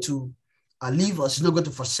not going to leave us. He's not going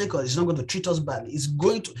to forsake us. He's not going to treat us badly.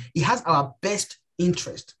 He has our best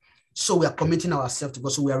interest. So we are committing ourselves to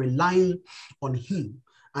God. So we are relying on Him.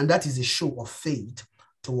 And that is a show of faith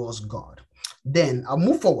towards God. Then I'll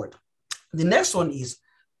move forward. The next one is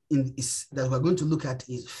that we're going to look at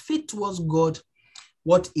is faith towards God,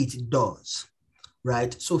 what it does,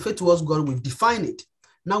 right? So faith towards God, we've defined it.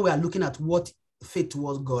 Now we are looking at what faith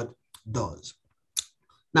towards God does.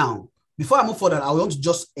 Now, before I move further, I want to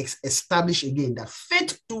just establish again that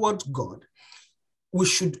faith towards God, we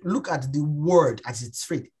should look at the word as its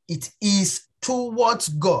faith. It is towards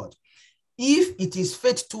God. If it is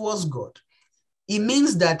faith towards God, it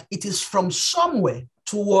means that it is from somewhere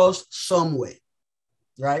towards somewhere,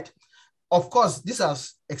 right? Of course, this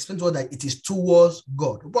has explained to us that it is towards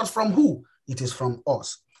God. But from who? It is from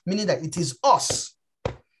us, meaning that it is us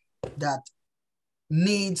that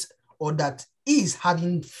needs or that is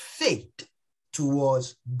having faith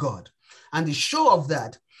towards God. And the show of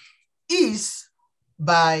that is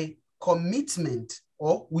by commitment,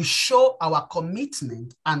 or we show our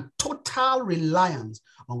commitment and total reliance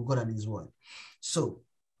on God and His word. So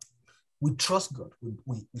we trust God.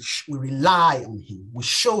 We rely on Him. We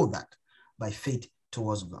show that by faith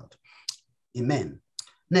towards God. Amen.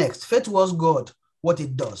 Next, faith towards God, what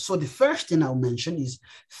it does. So the first thing I'll mention is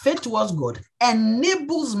faith towards God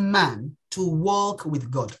enables man to walk with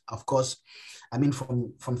God. Of course, I mean,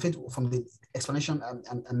 from the explanation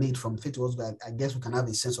I made from faith towards God, I guess we can have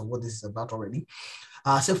a sense of what this is about already.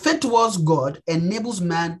 So faith towards God enables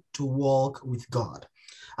man to walk with God.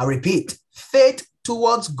 I repeat, faith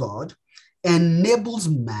towards God enables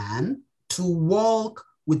man to walk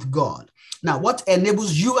with God. Now, what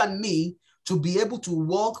enables you and me to be able to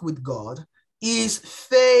walk with God is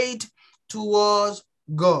faith towards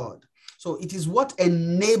God. So it is what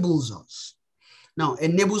enables us. Now,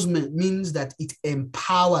 enables means that it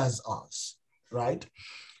empowers us, right?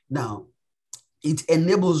 Now, it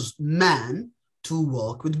enables man to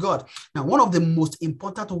walk with God. Now, one of the most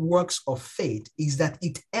important works of faith is that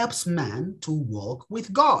it helps man to walk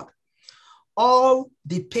with God. All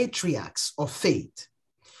the patriarchs of faith,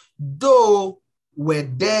 though were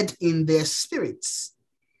dead in their spirits,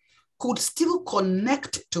 could still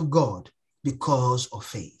connect to God because of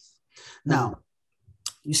faith. Now,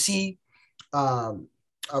 you see, I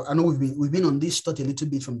know we've been on this thought a little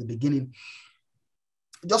bit from the beginning.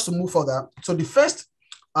 Just to move further, so the first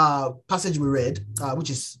passage we read, which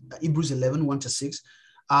is Hebrews 11, 1-6.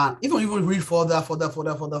 Even read further,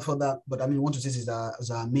 but I mean, 1-6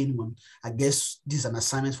 is our main one. I guess this is an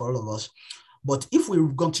assignment for all of us. But if we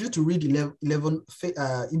continue to read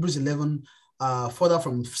Hebrews 11, further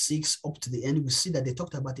from 6 up to the end, we see that they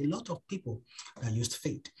talked about a lot of people that used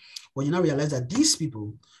faith. But you now realize that these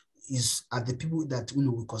people are the people that we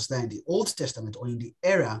consider in the Old Testament, or in the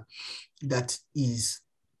era that is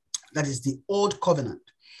the Old Covenant,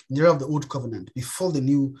 in the era of the Old Covenant, before the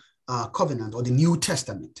New Covenant or the New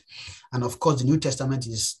Testament. And of course, the New Testament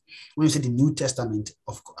is, when you say the New Testament,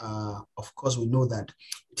 of course, we know that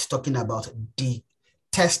it's talking about the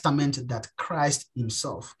testament that Christ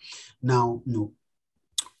himself now,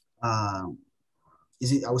 I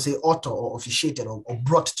would say, author or officiated or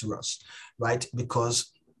brought to us, right?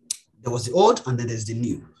 Because there was the old and then there's the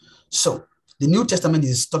new. So the New Testament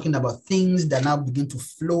is talking about things that now begin to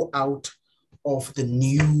flow out of the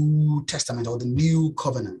New Testament or the New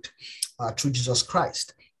Covenant through Jesus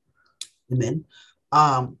Christ. Amen.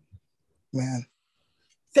 Man.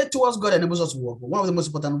 Faith towards God enables us to walk. But one of the most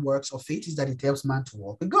important works of faith is that it helps man to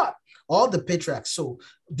walk with God. All the patriarchs. So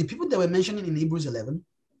the people that were mentioning in Hebrews 11,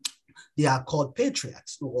 they are called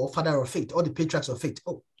patriarchs or father of faith, or the patriarchs of faith.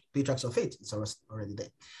 Oh, patriarchs of faith, it's already there.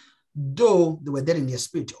 Though they were dead in their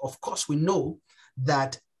spirit, of course, we know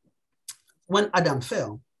that when Adam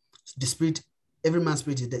fell, the spirit, every man's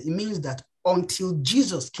spirit is dead. It means that until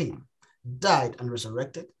Jesus came, died, and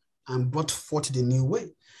resurrected, and brought forth the new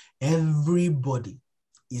way, everybody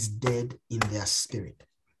is dead in their spirit.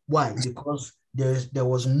 Why? Because there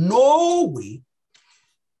was no way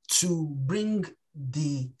to bring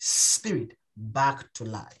the spirit back to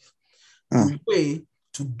life. The way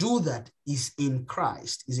to do that is in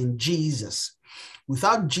Christ, is in Jesus.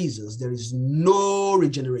 Without Jesus, there is no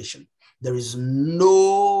regeneration. There is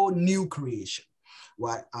no new creation.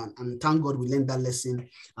 Right? And thank God we learned that lesson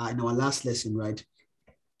in our last lesson, right?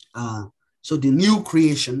 So the new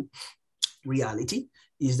creation reality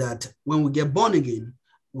is that when we get born again,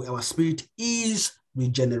 our spirit is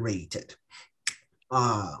regenerated.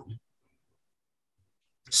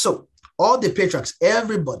 So all the patriarchs,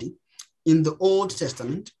 everybody in the Old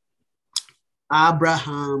Testament,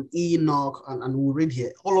 Abraham, Enoch, and we read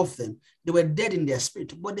here, all of them, they were dead in their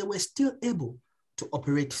spirit, but they were still able to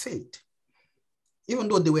operate faith. Even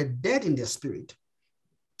though they were dead in their spirit,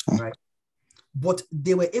 right? But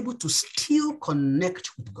they were able to still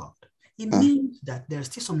connect with God. It means that there's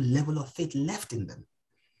still some level of faith left in them.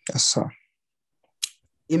 Yes, sir.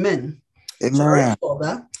 Amen. Amen.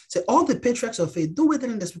 So all the patriarchs of faith, though whether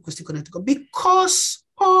in the spirit, still connect to God. Because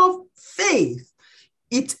of faith,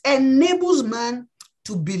 it enables man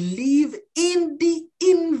to believe in the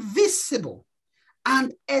invisible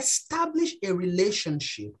and establish a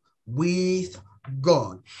relationship with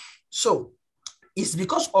God. So it's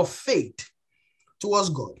because of faith towards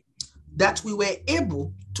God that we were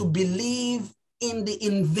able to believe in the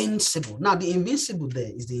invincible. Now, the invincible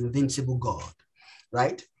there is the invincible God,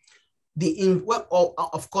 right?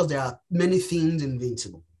 Of course, there are many things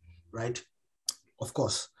invincible, right? Of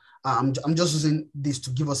course. I'm just using this to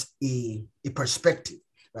give us a perspective,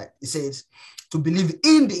 right? It says to believe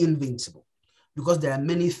in the invincible, because there are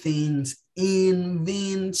many things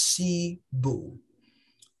invincible,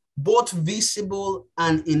 both visible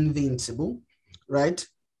and invincible, right?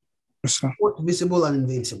 Yes, Both visible and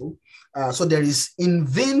invincible. So there is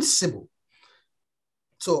invincible.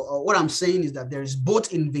 So what I'm saying is that there is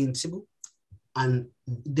both invincible and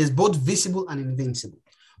there's both visible and invincible.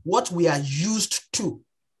 What we are used to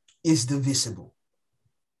is the visible.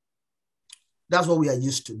 That's what we are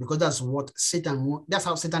used to, because that's what Satan wants. That's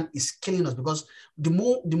how Satan is killing us, because the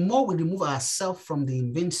more we remove ourselves from the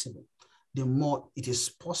invincible, the more it is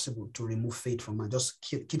possible to remove faith from and just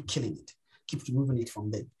keep killing it, keep removing it from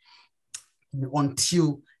them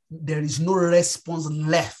until there is no response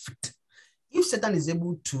left. If Satan is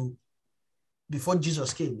able to, before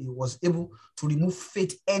Jesus came, he was able to remove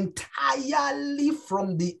faith entirely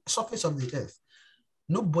from the surface of the earth,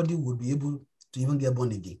 nobody would be able to even get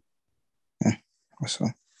born again. So,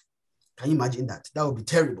 can you imagine that? That would be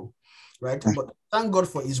terrible, right? But thank God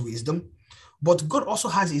for his wisdom. But God also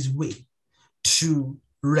has his way to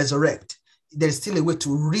resurrect. There is still a way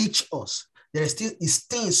to reach us. There is still a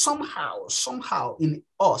thing somehow in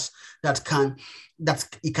us that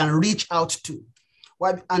it can reach out to.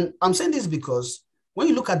 Why? And I'm saying this because when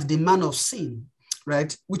you look at the man of sin,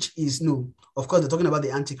 right, which is, of course, they're talking about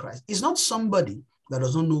the Antichrist. It's not somebody that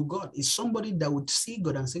does not know God. It's somebody that would see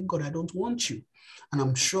God and say, God, I don't want you. And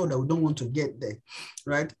I'm sure that we don't want to get there,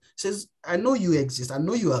 right? It says, I know you exist. I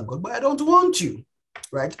know you are God, but I don't want you,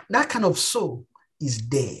 right? That kind of soul is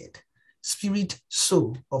dead. Spirit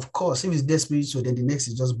soul, of course, if it's dead spirit soul, then the next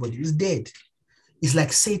is just body. It's dead. It's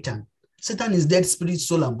like Satan. Satan is dead spirit,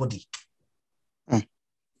 soul, and body.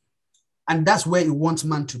 And that's where he wants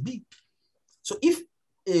man to be. So if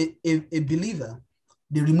a believer,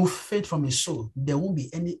 they remove faith from his soul, there won't be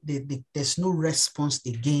there's no response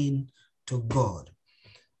again to God.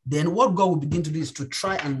 Then what God will begin to do is to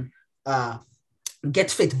try and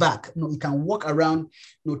get faith back. You know, he can walk around,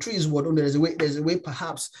 you know, through his word. There's a way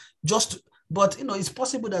perhaps but you know, it's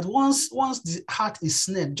possible that once the heart is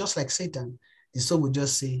snared, just like Satan, the soul will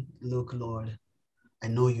just say, look, Lord, I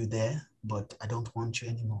know you there, but I don't want you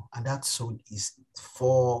anymore. And that soul is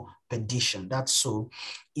for perdition. That soul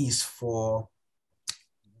is for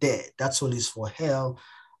death. That soul is for hell.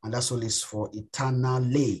 And that soul is for eternal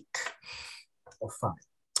lake of fire.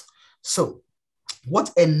 So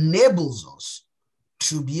what enables us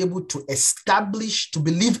to be able to establish, to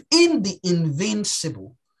believe in the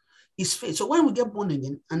invincible is faith. So when we get born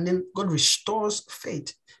again and then God restores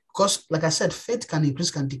faith, because like I said, faith can increase,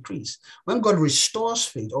 can decrease. When God restores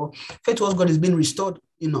faith, or faith towards God is being restored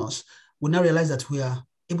in us, we now realize that we are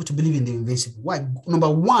able to believe in the invincible. Why? Number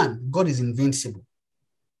one, God is invincible.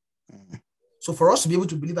 So for us to be able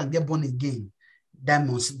to believe and get born again, there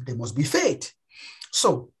must be faith.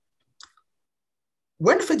 So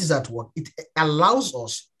when faith is at work, it allows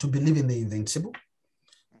us to believe in the invincible,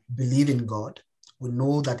 believe in God. We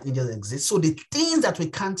know that angels exist. So the things that we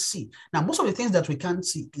can't see. Now, most of the things that we can't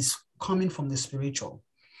see is coming from the spiritual,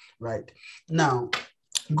 right? Now,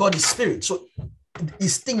 God is spirit. So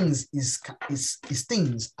his things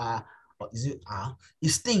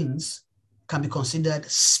can be considered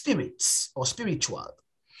spirits or spiritual.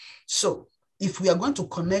 So if we are going to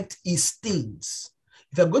connect his things,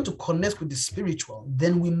 if we are going to connect with the spiritual,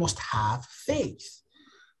 then we must have faith.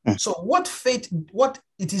 So what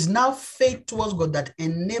it is now faith towards God that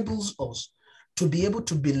enables us to be able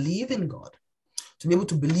to believe in God, to be able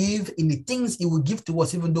to believe in the things he will give to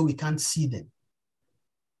us, even though we can't see them.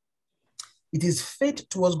 It is faith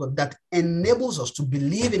towards God that enables us to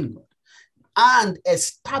believe in God and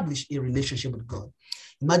establish a relationship with God.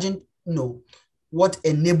 Imagine, you know, what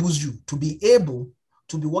enables you to be able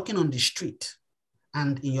to be walking on the street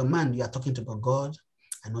and in your mind, you are talking to God.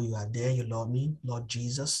 I know you are there. You love me, Lord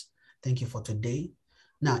Jesus. Thank you for today.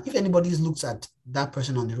 Now, if anybody looks at that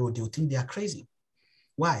person on the road, they will think they are crazy.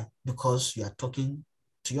 Why? Because you are talking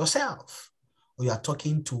to yourself, or you are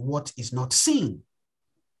talking to what is not seen.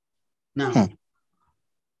 Now,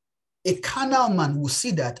 a carnal man will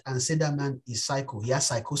see that and say that man is psycho. He has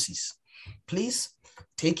psychosis. Please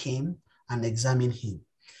take him and examine him.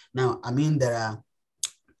 Now, I mean, there are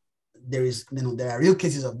real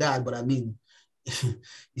cases of that, but I mean,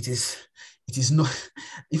 it is not,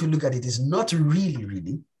 if you look at it, it's not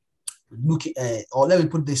really looking, or let me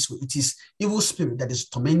put it this way, it is evil spirit that is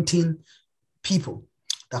tormenting people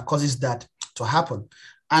that causes that to happen.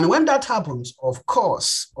 And when that happens, of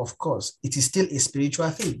course, it is still a spiritual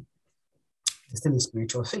thing. It's still a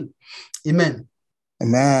spiritual thing. Amen.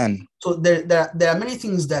 Amen. So there are many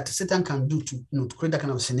things that Satan can do to create that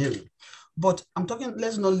kind of scenario. But I'm talking,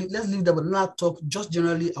 let's leave that, but not talk just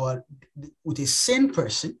generally with a sane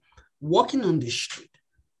person walking on the street,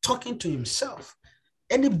 talking to himself.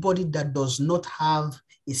 Anybody that does not have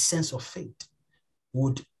a sense of faith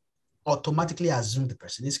would automatically assume the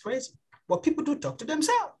person is crazy. But people do talk to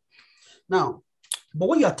themselves. Now, but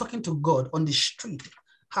when you are talking to God on the street,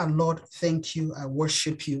 Lord, thank you, I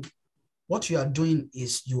worship you. What you are doing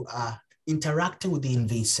is you are interacting with the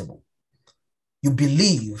invincible. You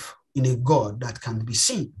believe in a God that can be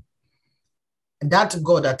seen. And that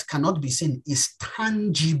God that cannot be seen is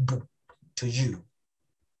tangible to you.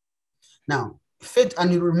 Now, faith,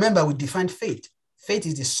 and you remember we defined faith. Faith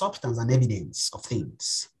is the substance and evidence of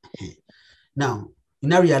things. Now, you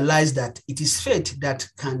now realize that it is faith that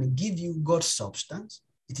can give you God's substance.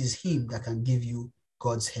 It is him that can give you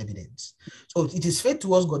God's evidence. So it is faith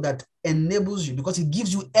towards God that enables you, because it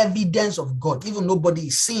gives you evidence of God, even nobody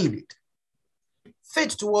is seeing it.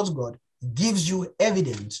 Faith towards God gives you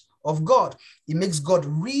evidence of God. It makes God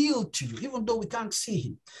real to you, even though we can't see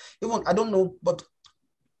him. Even, I don't know, but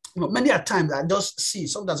many a time I just see,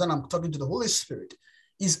 sometimes when I'm talking to the Holy Spirit,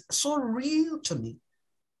 is so real to me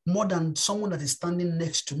more than someone that is standing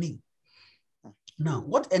next to me. Now,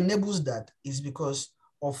 what enables that is because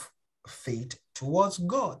of faith towards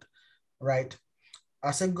God, right?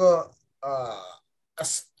 I said God,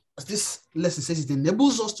 as this lesson says, it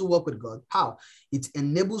enables us to work with God. How? It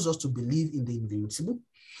enables us to believe in the invincible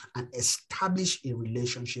and establish a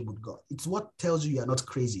relationship with God. It's what tells you are not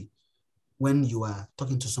crazy when you are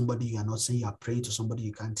talking to somebody you are not seeing, you are praying to somebody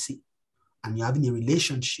you can't see, and you're having a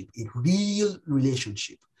relationship, a real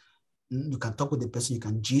relationship. You can talk with the person, you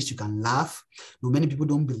can gist, you can laugh. Many people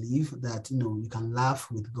don't believe that, you can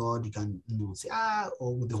laugh with God. You can, say,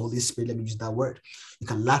 or with the Holy Spirit. Let me use that word. You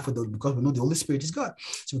can laugh with because we know the Holy Spirit is God.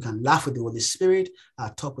 So we can laugh with the Holy Spirit,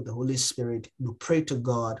 talk with the Holy Spirit, pray to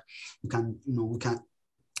God. We can,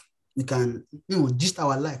 just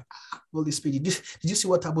our life. Holy Spirit, did you see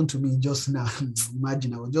what happened to me just now?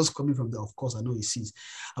 Imagine, I was just coming from there. Of course, I know he sees.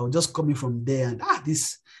 I was just coming from there, and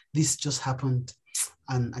this just happened.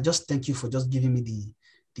 And I just thank you for just giving me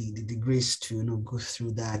the grace to, go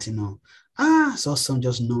through that, It's awesome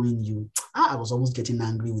just knowing you. I was almost getting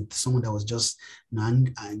angry with someone that was just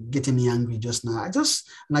getting me angry just now. I just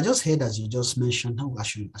heard, as you just mentioned, I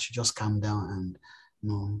should just calm down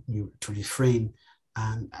and, to refrain.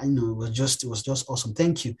 And I know it was just awesome.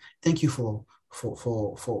 Thank you for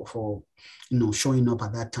showing up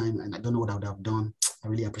at that time. And I don't know what I would have done. I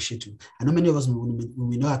really appreciate you. I know many of us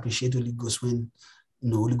we not appreciate Holy Ghost when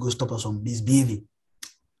Holy Ghost stop us from misbehaving.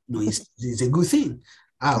 It's a good thing.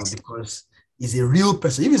 Because he's a real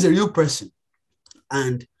person. If he's a real person,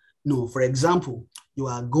 and for example, you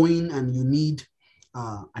are going and you need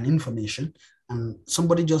an information, and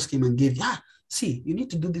somebody just came and gave you, see, you need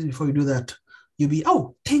to do this before you do that. You'll be,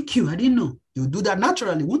 oh, thank you, I didn't know. You do that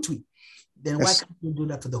naturally, won't we? Then why can't you do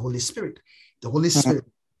that to the Holy Spirit? The Holy Spirit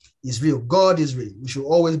is real. God is real. We should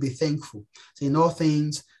always be thankful. So in all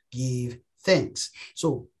things, give thanks.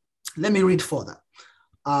 So let me read further.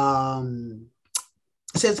 It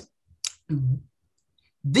says,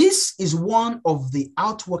 this is one of the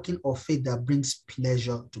outworking of faith that brings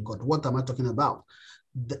pleasure to God. What am I talking about?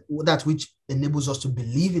 That which enables us to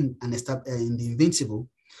believe in in the invincible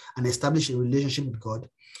and establish a relationship with God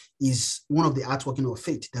is one of the outworking of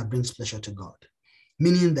faith that brings pleasure to God.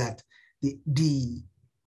 Meaning that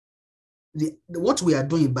what we are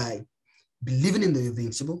doing by believing in the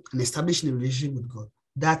invincible and establishing a relationship with God,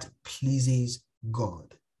 that pleases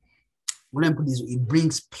God. When I put this, it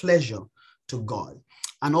brings pleasure to God.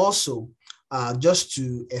 And also, just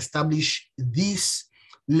to establish this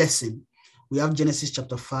lesson, we have Genesis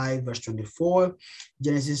chapter 5, verse 24,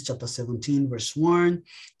 Genesis chapter 17, verse 1,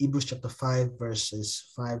 Hebrews chapter 5,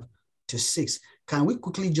 verses 5 to 6. Can we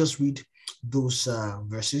quickly just read those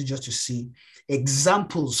verses just to see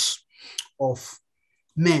examples of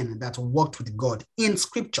men that walked with God in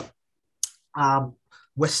Scripture?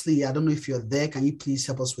 Wesley, I don't know if you're there. Can you please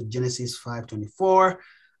help us with Genesis 5:24?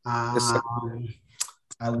 Yes, sir.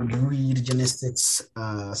 I would read Genesis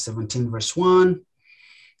 17, verse 1.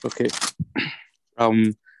 Okay.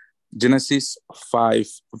 Genesis 5,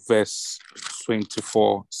 verse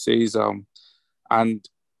 24 says,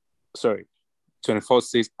 24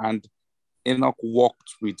 says, and Enoch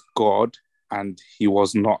walked with God, and he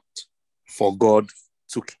was not, for God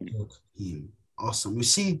took him. Awesome. We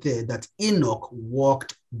see there that Enoch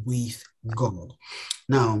walked with God.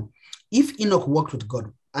 Now, if Enoch walked with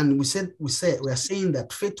God, and we are saying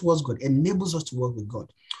that faith towards God enables us to walk with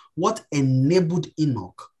God. What enabled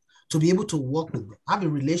Enoch to be able to walk with God, have a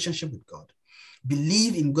relationship with God,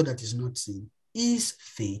 believe in God that is not seen, is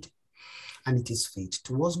faith, and it is faith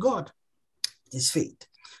towards God. It's faith.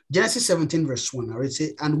 Genesis 17, verse 1, I already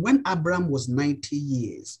say, and when Abraham was 90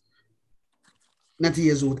 years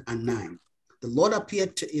old and 9, the Lord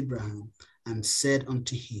appeared to Abraham and said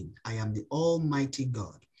unto him, I am the Almighty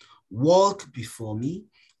God. Walk before me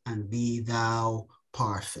and be thou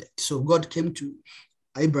perfect. So God came to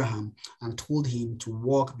Abraham and told him to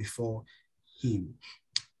walk before him.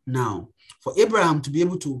 Now, for Abraham to be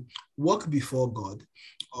able to walk before God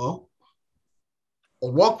or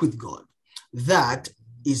walk with God, that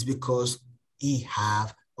is because he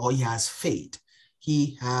has faith.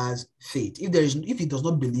 He has faith. If he does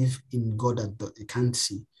not believe in God that he can't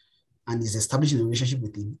see and is establishing a relationship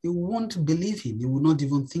with him, he won't believe him. He will not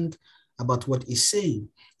even think about what he's saying.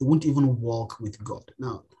 He won't even walk with God.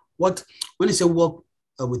 Now, when he say walk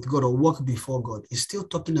with God or walk before God, he's still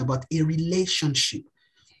talking about a relationship.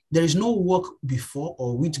 There is no walk before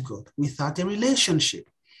or with God without a relationship,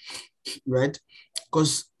 right?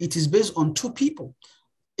 Because it is based on two people,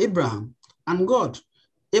 Abraham and God.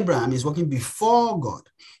 Abraham is walking before God,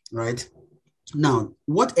 right? Now,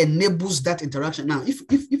 what enables that interaction? Now, if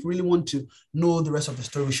we really want to know the rest of the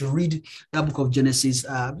story, we should read that book of Genesis,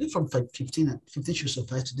 from 15 should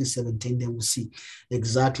suffice to this 17, then we'll see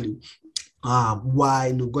exactly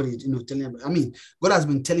why God is telling him. I mean, God has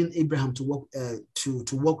been telling Abraham to walk to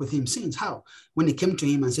walk with him since. How? When he came to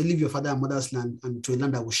him and said, leave your father and mother's land and to a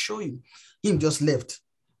land I will show you. Him just left.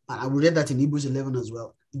 And I will read that in Hebrews 11 as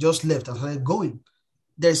well. He just left and started going.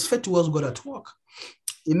 There is faith towards God at work.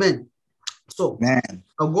 Amen. So Man.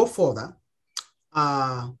 I'll go further.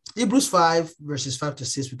 Hebrews 5, verses 5 to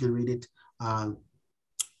 6, we can read it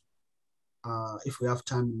if we have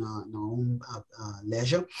time in our own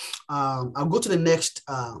leisure. I'll go to the next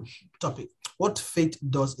topic. What faith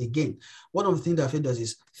does again. One of the things that faith does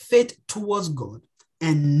is faith towards God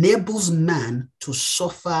enables man to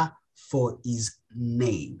suffer for his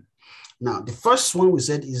name. Now, the first one we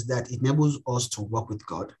said is that it enables us to walk with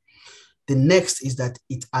God. The next is that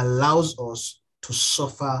it allows us to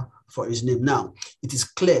suffer for his name. Now, it is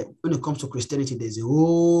clear when it comes to Christianity, there's a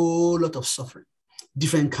whole lot of suffering,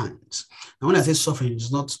 different kinds. Now, when I say suffering,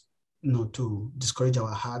 it's not, to discourage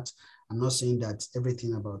our heart. I'm not saying that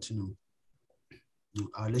everything about,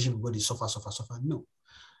 our relationship with God is suffer. No.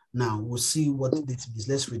 Now, we'll see what it is.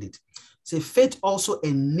 Let's read it. Say, faith also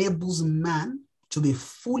enables man to be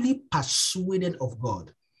fully persuaded of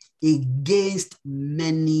God against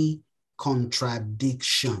many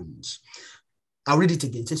contradictions. I'll read it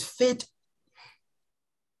again. It says, faith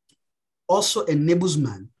also enables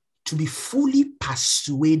man to be fully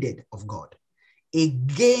persuaded of God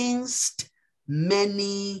against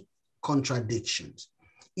many contradictions.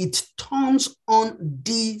 It turns on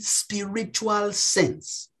the spiritual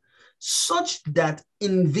sense such that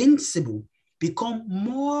invincible become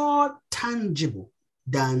more tangible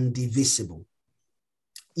than the visible.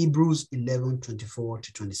 Hebrews 11, 24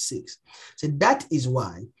 to 26. So that is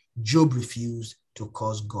why Job refused to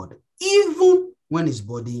curse God, even when his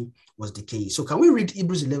body was decaying. So can we read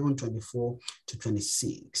Hebrews 11, 24 to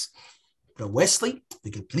 26? Brother Wesley, if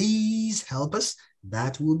you can please help us,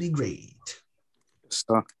 that will be great.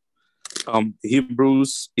 So,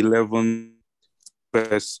 Hebrews 11,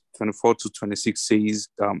 verse 24 to 26 says,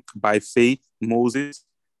 by faith, Moses,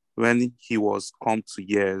 when he was come to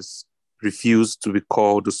years, refused to be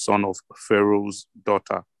called the son of Pharaoh's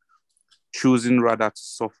daughter, choosing rather to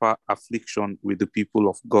suffer affliction with the people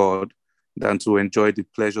of God than to enjoy the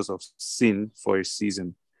pleasures of sin for a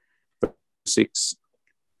season. 6.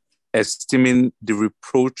 Esteeming the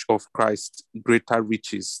reproach of Christ greater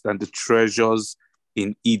riches than the treasures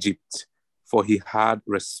in Egypt, for he had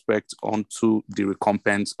respect unto the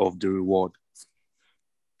recompense of the reward.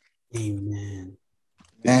 Amen.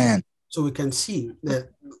 And So we can see that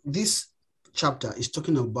this chapter is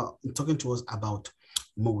talking to us about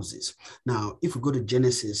Moses. Now, if we go to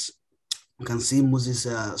Genesis, you can see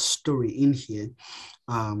Moses' story in here,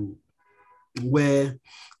 where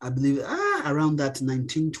I believe around that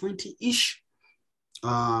 1920-ish,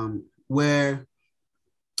 where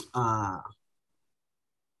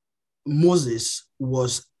Moses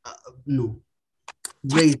was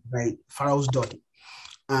raised by Pharaoh's daughter,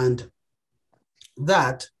 and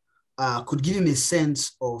that could give him a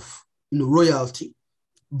sense of royalty,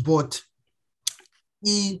 but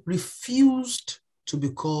he refused to be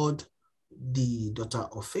called the daughter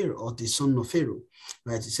of Pharaoh or the son of Pharaoh.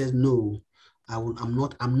 Right? He says, "No, I'm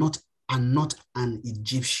not an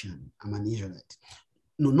Egyptian. I'm an Israelite."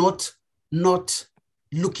 No, not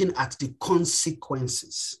looking at the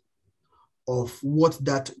consequences of what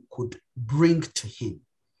that could bring to him.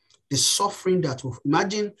 The suffering that will,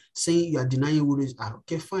 imagine saying you are denying who is,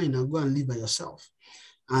 okay, fine, I'll go and live by yourself.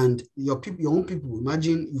 And your own people,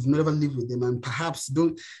 imagine you've never lived with them, and perhaps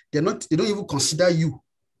they don't even consider you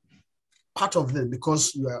part of them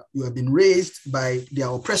because you have been raised by their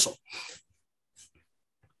oppressor.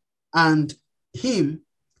 And him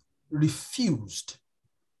refused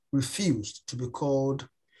to be called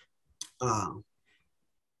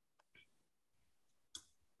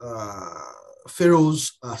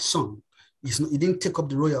Pharaoh's son. He didn't take up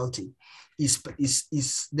the royalty.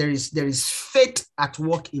 There is faith at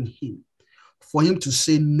work in him for him to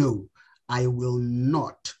say, no, I will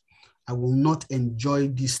not enjoy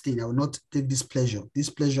this thing. I will not take this pleasure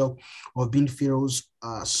of being Pharaoh's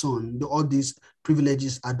son. All these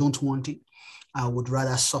privileges, I don't want it. I would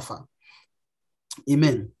rather suffer.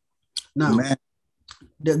 Amen. Now, Amen.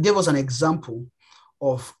 They gave us an example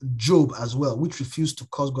of Job as well, which refused to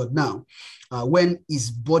curse God. Now, when his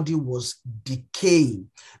body was decaying.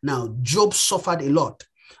 Now, Job suffered a lot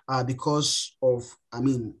because of,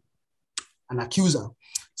 an accuser.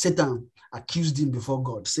 Satan accused him before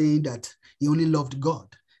God, saying that he only loved God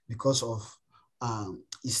because of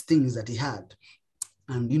his things that he had.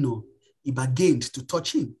 And, he bargained to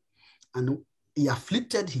touch him. And he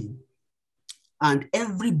afflicted him. And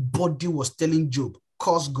everybody was telling Job,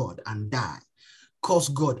 curse God and die. Curse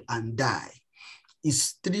God and die.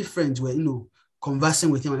 His three friends were, conversing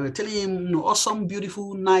with him and were telling him, awesome,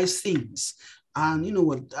 beautiful, nice things. And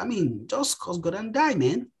just curse God and die,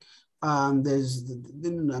 man. God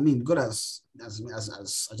has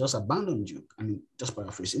just abandoned you. Just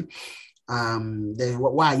paraphrasing.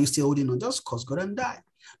 Why are you still holding on? Just curse God and die.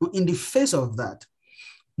 In the face of that,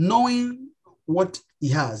 knowing what he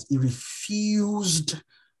has, he refused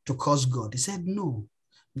to curse God. He said, no,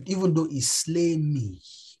 even though he slay me,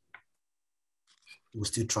 he will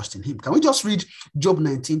still trust in him. Can we just read Job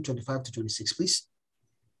 19, 25 to 26, please?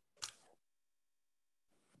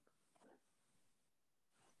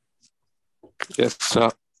 Yes, sir.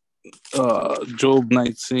 Job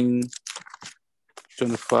 19,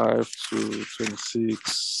 25 to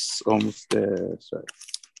 26, almost there. Sorry.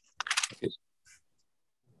 Okay.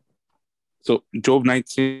 So Job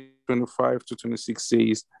 19, 25 to 26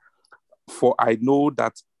 says, for I know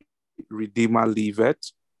that Redeemer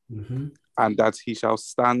liveth, and that he shall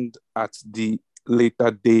stand at the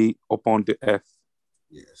later day upon the earth.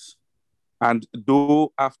 Yes. And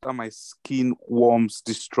though after my skin worms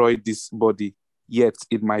destroy this body, yet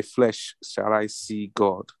in my flesh shall I see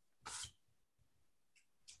God.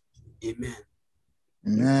 Amen.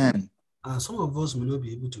 Amen. Some of us may not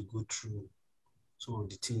be able to go through some of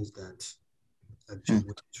the things that Job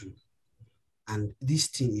went through. And this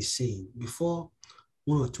thing is saying, before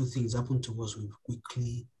one or two things happen to us, we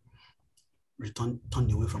quickly turn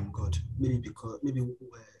away from God. Maybe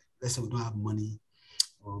let's say we don't have money,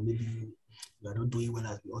 or maybe we are not doing well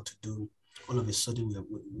as we ought to do. All of a sudden, we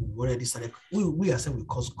already started. We ourselves will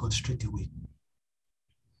curse God straight away.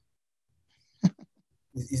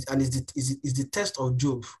 It's the test of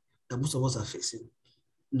Job that most of us are facing.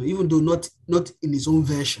 Even though not in his own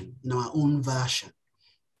version, in our own version,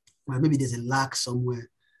 or maybe there's a lack somewhere.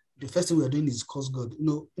 The first thing we are doing is curse God.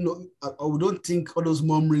 We don't think all those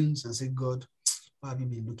murmurings and say, God, why have you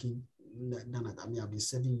been looking down at me? I've been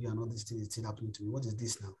serving you and all these things still happening to me. What is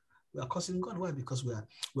this now? We are cursing God. Why? Because we're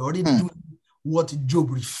already doing what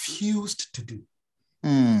Job refused to do.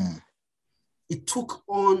 It took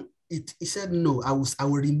on it. He said, no, I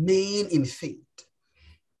will remain in faith.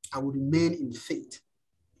 I will remain in faith.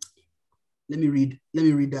 Let me read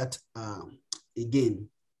that again.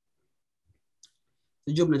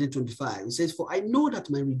 Job 19:25. It says, for I know that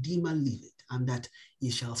my Redeemer liveth, and that he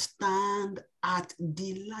shall stand at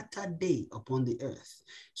the latter day upon the earth.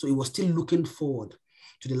 So he was still looking forward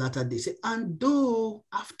to the latter day. Say, and though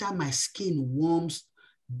after my skin worms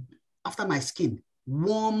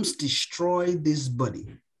destroy this body,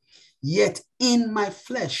 yet in my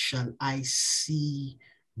flesh shall I see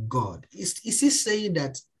God. Is he saying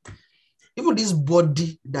that even this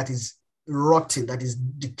body that is rotting, that is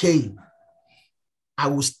decaying, I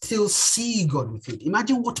will still see God with it?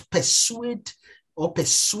 Imagine what persuaded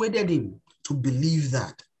him to believe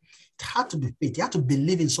that. It had to be faith. He had to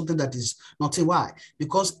believe in something that is not. Why?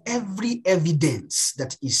 Because every evidence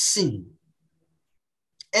that is seen,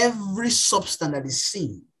 every substance that is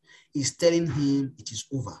seen, is telling him it is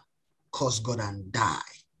over. Curse God and die.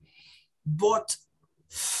 But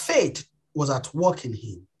faith was at work in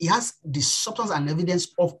him. He has the substance and evidence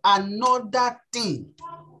of another thing.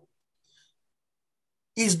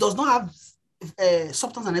 He does not have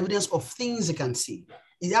substance and evidence of things he can see.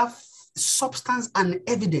 He has substance and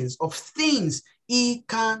evidence of things he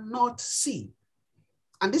cannot see.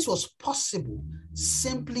 And this was possible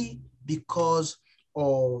simply because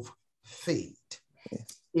of faith.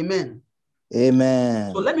 Amen.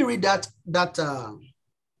 Amen. So let me read that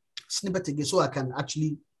snippet again so I can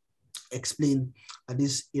actually explain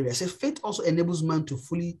this area. It says, faith also enables man to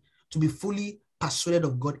be fully persuaded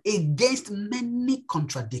of God against many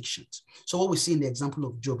contradictions. So what we see in the example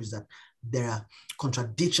of Job is that there are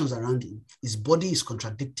contradictions around him. His body is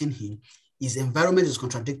contradicting him. His environment is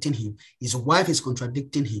contradicting him. His wife is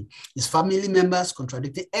contradicting him. His family members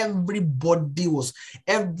contradicting. Everything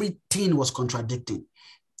was contradicting.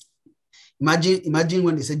 Imagine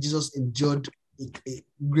when they said Jesus endured a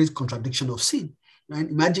great contradiction of sin. Right?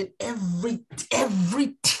 Imagine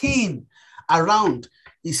everything around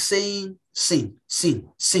is saying sin, sin,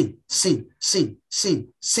 sin, sin, sin,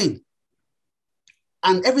 sin, sin.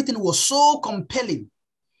 And everything was so compelling,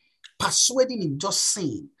 persuading him, just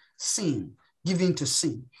sin, sin, give in to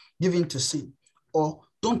sin, or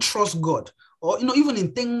don't trust God. Or, even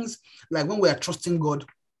in things like when we are trusting God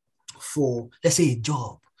for, let's say, a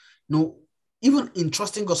job, even in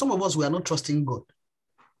trusting God, some of us, we are not trusting God.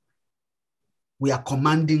 We are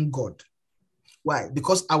commanding God. Why?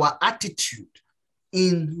 Because our attitude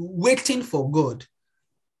in waiting for God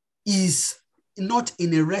is not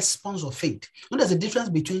in a response of faith. There's a difference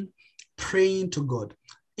between praying to God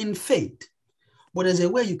in faith, but there's a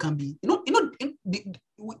way you can be, you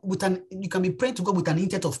can be praying to God with an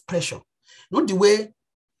intent of pressure, not the way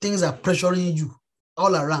things are pressuring you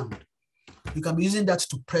all around. You can be using that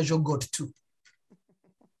to pressure God too.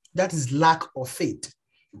 That is lack of faith.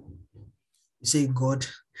 You say, God,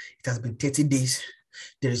 it has been 30 days.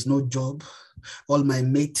 there is no job. All my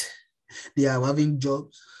mates, they are having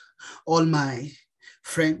jobs. All my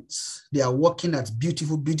friends, they are working at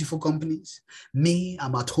beautiful, beautiful companies. Me,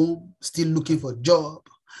 I'm at home, still looking for a job.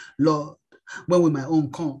 Lord, when will my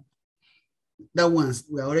own come? That ones,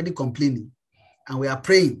 we are already complaining and we are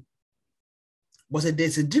praying. But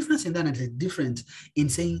there's a difference in that, and there's a difference in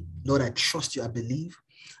saying, Lord, I trust you, I believe,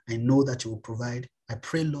 I know that you will provide. I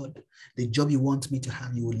pray, Lord, the job you want me to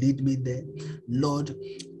have, you will lead me there. Lord,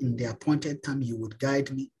 in the appointed time, you would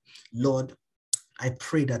guide me. Lord, I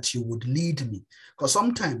pray that you would lead me. Because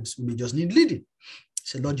sometimes we may just need leading.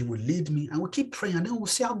 Say, Lord, you will lead me. And we'll keep praying, and then we'll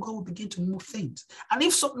see how God will begin to move things. And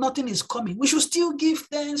if nothing is coming, we should still give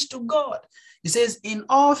thanks to God. He says, in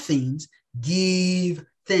all things, give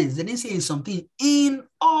thanks. They didn't say in something, in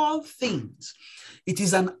all things. It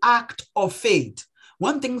is an act of faith.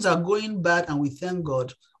 When things are going bad and we thank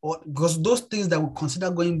God, or because those things that we consider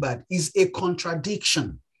going bad is a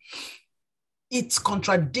contradiction. It's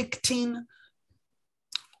contradicting,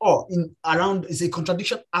 or is a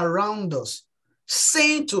contradiction around us,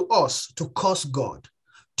 saying to us to curse God,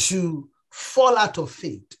 to fall out of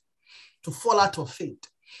faith,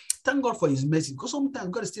 Thank God for his mercy, because sometimes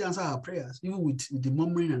God still answers our prayers, even with the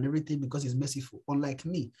murmuring and everything, because he's merciful. Unlike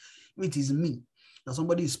me, if it is me that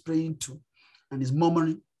somebody is praying to and is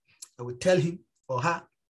murmuring, I will tell him or her,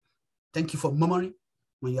 thank you for murmuring.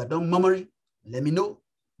 When you are done murmuring, let me know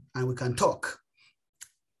and we can talk.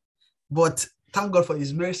 But thank God for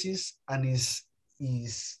his mercies and his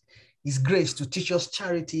grace to teach us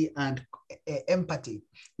charity and empathy.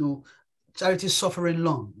 Charity suffering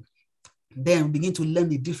long. Then we begin to learn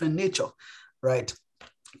the different nature, right?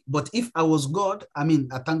 But if I was God, I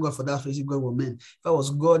thank God for that phrase, God were men. If I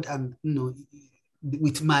was God and,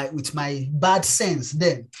 with my bad sense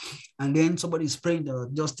then, and then somebody is praying,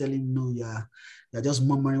 just telling, no, you're just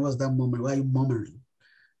murmuring. What's that murmuring? Why are you murmuring?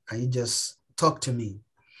 Can you just talk to me?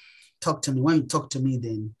 Talk to me. When you talk to me,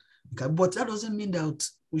 then, okay. But that doesn't mean that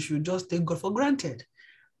we should just take God for granted.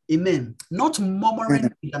 Amen. Not murmuring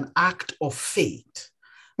is an act of faith.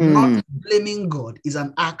 Not blaming God is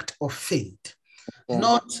an act of faith.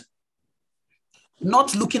 Not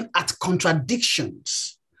looking at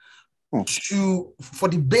contradictions for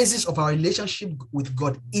the basis of our relationship with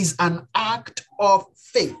God is an act of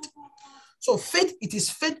faith. So faith, it is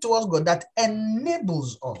faith towards God that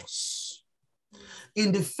enables us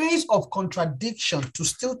in the face of contradiction to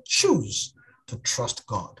still choose to trust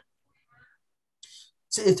God.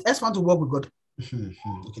 So if I want to work with God,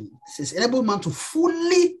 okay, it says enable man to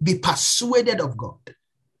fully be persuaded of God.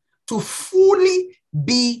 To fully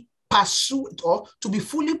be persuaded, or to be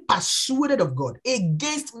fully persuaded of God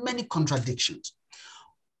against many contradictions.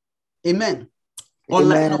 Amen.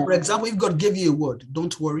 Unlike, for example, if God gave you a word,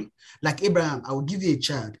 don't worry. Like Abraham, I will give you a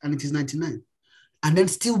child and it is 99. And then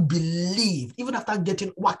still believe, even after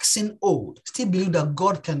waxing old, still believe that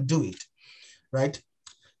God can do it. Right?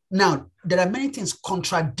 Now, there are many things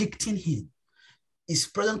contradicting him. His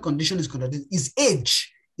present condition is contradicting. His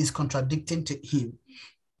age is contradicting to him.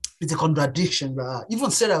 It's a contradiction.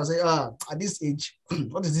 Even Sarah was like, at this age,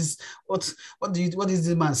 what is this? What is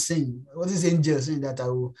this man saying? What is the angel saying that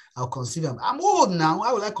I'll conceive him? I'm old now.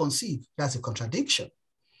 How will I conceive? That's a contradiction.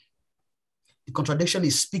 The contradiction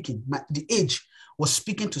is speaking. The age was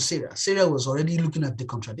speaking to Sarah. Sarah was already looking at the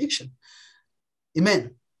contradiction.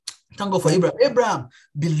 Amen. Thank God for Abraham. Abraham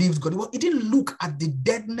believed God. He didn't look at the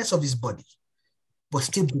deadness of his body, but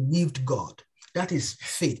still believed God. That is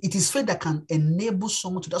faith. It is faith that can enable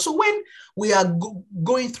someone to do that. So when we are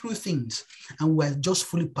going through things and we are just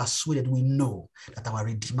fully persuaded, we know that our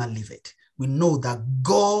Redeemer liveth. We know that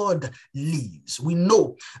God lives. We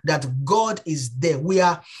know that God is there. We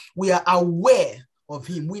are aware of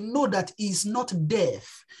him. We know that he is not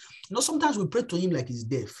deaf. Sometimes we pray to him like he's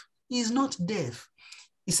deaf. He is not deaf.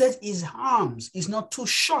 He says his arms is not too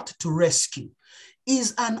short to rescue.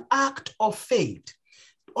 Is an act of faith.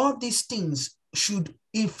 All these things should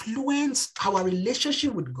influence our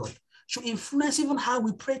relationship with God, should influence even how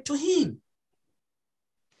we pray to him.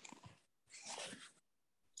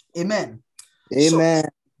 Amen. Amen. So,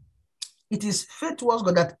 it is faith towards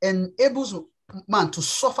God that enables man to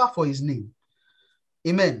suffer for his name.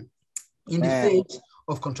 Amen. In the face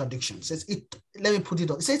of contradiction. Let me put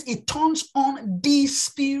it on. It says it turns on the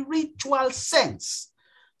spiritual sense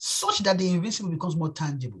such that the invisible becomes more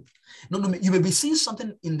tangible. No, you may be seeing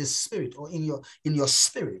something in the spirit or in your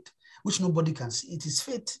spirit which nobody can see. It is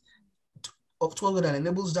faith of God that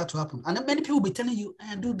enables that to happen. And then many people will be telling you,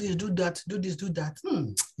 do this, do that, do this, do that.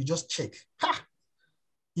 You just check.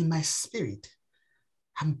 In my spirit,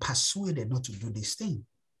 I'm persuaded not to do this thing.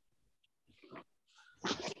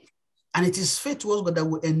 And it is faith towards God that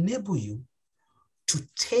will enable you to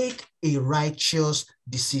take a righteous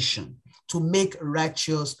decision, to make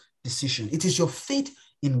righteous decision. It is your faith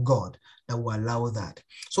in God that will allow that.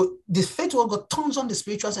 So the faith towards God turns on the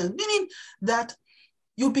spiritual sense, meaning that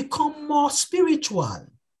you become more spiritual.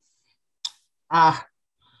 I'm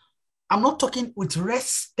not talking with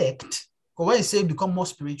respect. When I say become more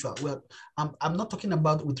spiritual, well, I'm not talking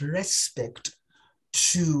about with respect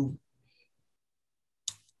to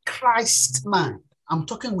Christ's mind. I'm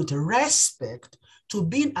talking with respect to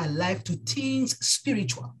being alive to things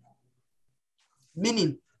spiritual.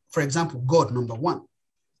 Meaning, for example, God, number one.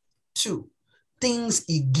 Two, things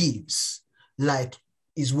he gives, like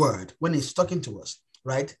his word, when he's talking to us,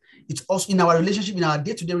 right? It's also in our relationship, in our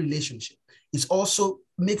day-to-day relationship, it also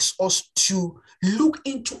makes us to look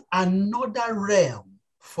into another realm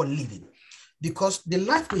for living. Because the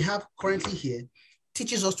life we have currently here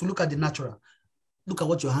teaches us to look at the natural. Look at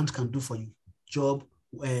what your hands can do for you. Job,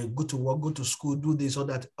 go to work, go to school, do this or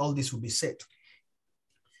that. All this will be said.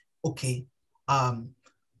 Okay.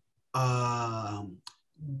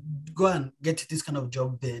 Go and get this kind of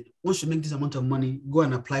job there. Once you make this amount of money, go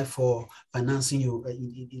and apply for financing you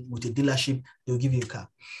with a dealership, they'll give you a car.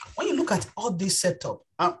 When you look at all this setup,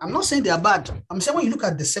 I'm not saying they are bad. I'm saying when you look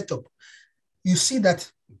at the setup, you see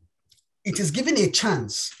that it is given a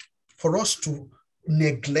chance for us to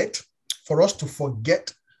neglect, for us to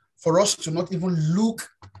forget, for us to not even look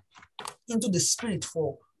into the spirit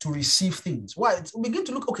to receive things. Why? We begin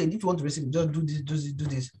to look, okay, if you want to receive, just do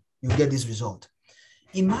this, you get this result.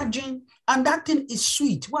 Imagine, and that thing is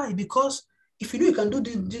sweet. Why? Because if you do, you can do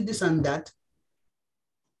this and that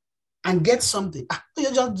and get something.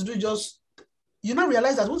 You now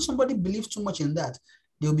realize that when somebody believes too much in that,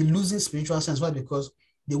 they'll be losing spiritual sense. Why? Because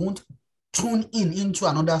they won't tune into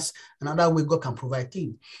another way God can provide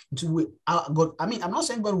things. God, I mean, I'm not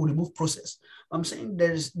saying God will remove process. I'm saying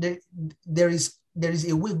there is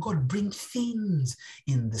a way God brings things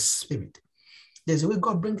in the spirit. There's a way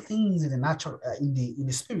God brings things in the natural, in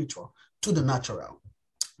the spiritual to the natural.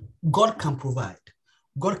 God can provide.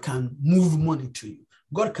 God can move money to you.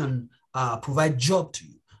 God can provide job to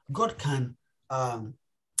you. God can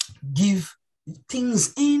give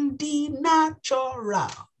things in the natural.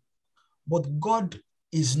 But God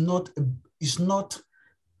is not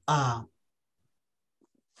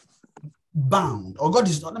bound, or God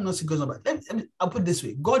is not. Let me not say God's not bound. I'll put it this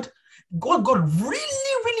way: God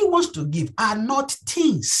really wants to give are not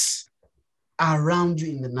things around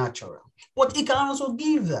you in the natural, but He can also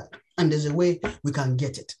give that, and there's a way we can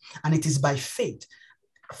get it, and it is by faith.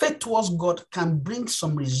 Faith towards God can bring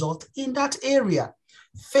some result in that area.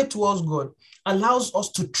 Faith towards God allows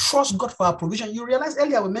us to trust God for our provision. You realize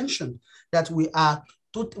earlier we mentioned that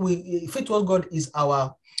faith towards God is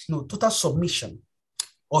our total submission,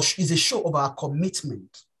 or is a show of our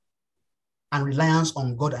commitment and reliance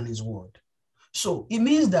on God and His word. So it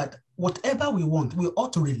means that whatever we want, we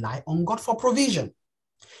ought to rely on God for provision.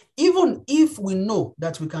 Even if we know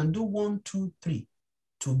that we can do 1, 2, 3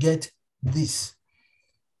 to get this,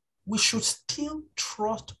 we should still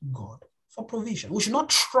trust God for provision. We should not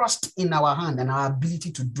trust in our hand and our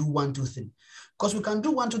ability to do 1, 2, 3, because we can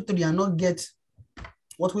do 1, 2, 3 and not get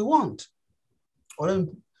what we want. Or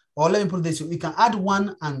let me put it this way: we can add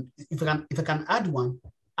 1, and if I can add 1,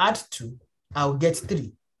 add 2, I'll get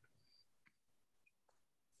 3.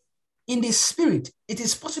 In the spirit, it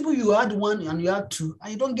is possible you add 1 and you add 2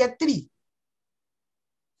 and you don't get 3.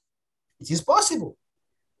 It is possible.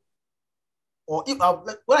 Or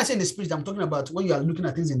when I say in the spirit, I'm talking about when you are looking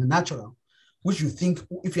at things in the natural, which you think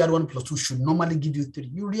if you add 1 plus 2 should normally give you 3.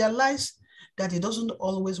 You realize that it doesn't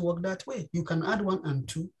always work that way. You can add 1 and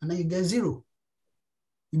 2 and then you get 0.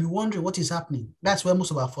 You'll be wondering what is happening. That's where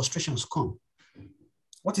most of our frustrations come.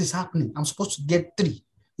 What is happening? I'm supposed to get 3.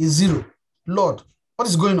 It's 0. Lord, what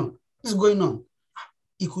is going on? What is going on?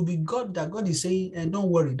 It could be God, that God is saying, don't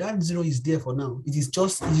worry, that 0 is there for now. It is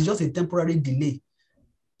just a temporary delay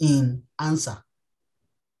in answer.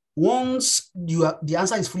 Once the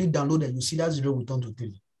answer is fully downloaded, you see that 0 will turn to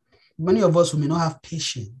 3. Many of us who may not have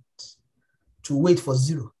patience to wait for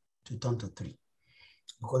 0 to turn to 3,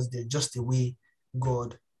 because they're just the way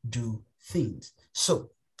God do things. So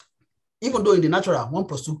even though in the natural 1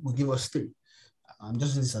 plus 2 will give us 3, I'm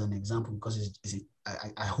just using this as an example because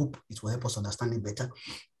I hope it will help us understand it better.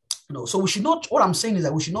 So we should not. What I'm saying is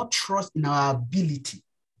that we should not trust in our ability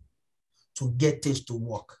to get things to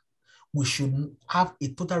work. We should have a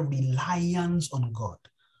total reliance on God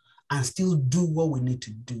and still do what we need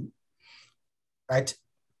to do, right?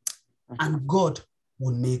 And God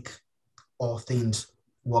will make all things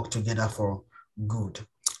work together for good.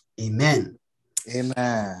 Amen.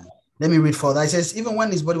 Amen. Let me read further. It says, even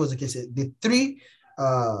when his body was decaying, the three,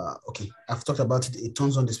 I've talked about it. It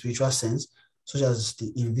turns on the spiritual sense, such as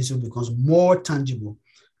the invisible becomes more tangible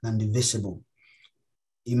than the visible.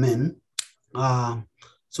 Amen.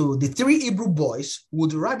 So the three Hebrew boys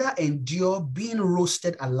would rather endure being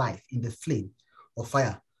roasted alive in the flame of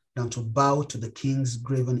fire than to bow to the king's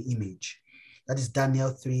graven image. That is Daniel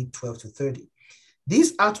 3:12-30.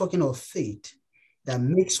 This outworking of faith that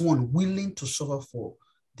makes one willing to suffer for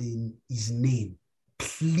his name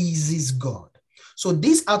pleases God. So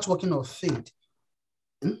this outworking of faith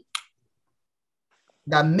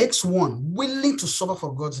that makes one willing to suffer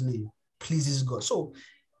for God's name pleases God. So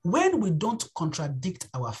when we don't contradict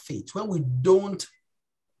our faith, when we don't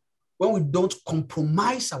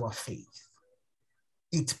compromise our faith,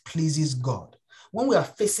 it pleases God. When we are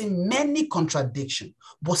facing many contradictions,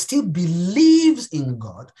 but still believes in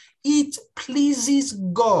God, it pleases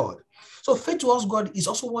God. So faith towards God is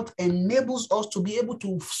also what enables us to be able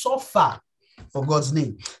to suffer for God's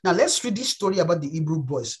name. Now let's read this story about the Hebrew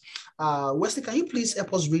boys. Wesley, can you please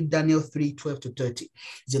help us read Daniel 3:12-30?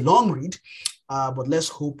 It's a long read, but let's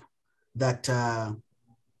hope that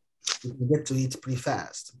we can get to it pretty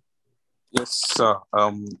fast. Yes, sir.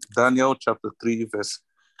 Daniel chapter 3, verse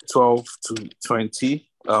 12-20.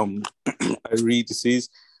 I read, it says,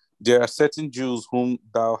 there are certain Jews whom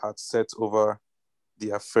thou hast set over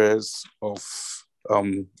the affairs of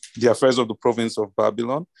the province of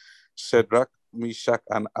Babylon, Shadrach, Meshach,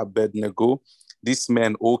 and Abednego. These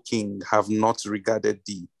men, O king, have not regarded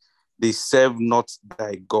thee. They serve not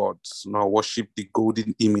thy gods, nor worship the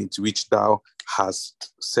golden image which thou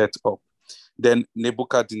hast set up. Then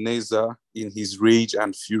Nebuchadnezzar, in his rage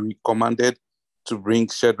and fury, commanded to bring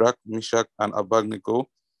Shadrach, Meshach, and Abednego.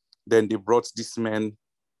 Then they brought these men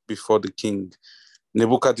before the king.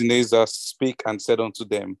 Nebuchadnezzar spake and said unto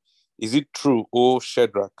them, is it true, O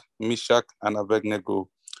Shadrach, Meshach, and Abednego?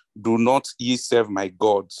 Do not ye serve my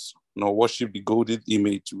gods, nor worship the golden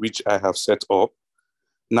image which I have set up?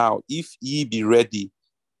 Now, if ye be ready,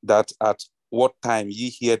 that at what time ye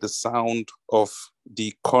hear the sound of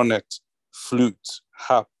the cornet, flute,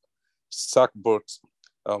 harp, sackbut,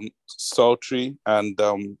 psaltery, and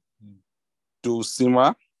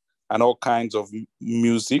dulcimer, and all kinds of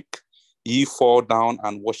music, ye fall down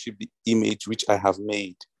and worship the image which I have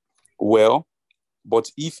made. Well,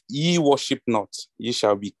 but if ye worship not, ye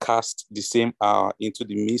shall be cast the same hour into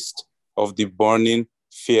the midst of the burning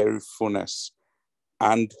fiery furnace.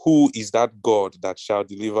 And who is that God that shall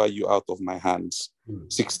deliver you out of my hands?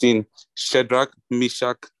 16, Shadrach,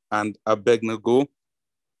 Meshach, and Abednego.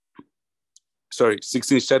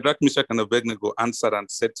 16, Shadrach, Meshach, and Abednego answered and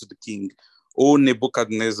said to the king, O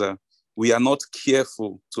Nebuchadnezzar, we are not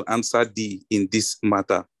careful to answer thee in this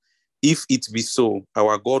matter. If it be so,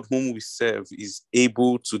 our God whom we serve is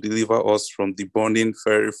able to deliver us from the burning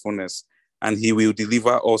fiery furnace, and he will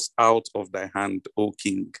deliver us out of thy hand, O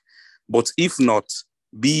king. But if not,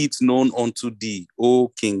 be it known unto thee, O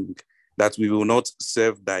king, that we will not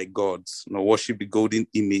serve thy gods, nor worship the golden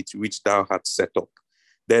image which thou hast set up.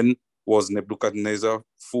 Then was Nebuchadnezzar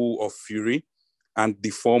full of fury, and the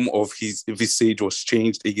form of his visage was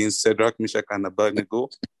changed against Shadrach, Meshach, and Abednego.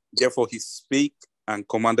 Therefore he spake and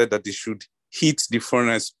commanded that they should heat the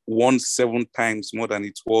furnace 7 times more than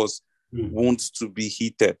it was wont to be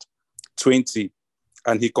heated. 20.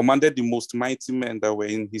 And he commanded the most mighty men that were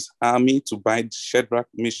in his army to bind Shadrach,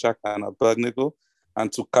 Meshach, and Abednego,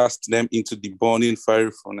 and to cast them into the burning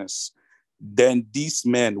fiery furnace. Then these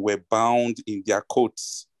men were bound in their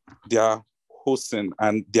coats, their hosen,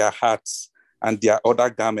 and their hats, and their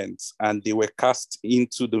other garments, and they were cast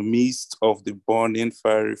into the midst of the burning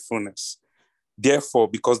fiery furnace. Therefore,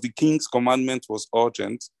 because the king's commandment was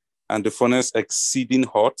urgent, and the furnace exceeding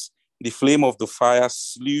hot, the flame of the fire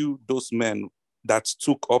slew those men that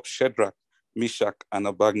took up Shadrach, Meshach, and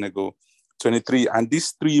Abednego. 23, and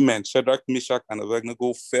these 3 men, Shadrach, Meshach, and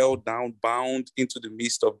Abednego, fell down bound into the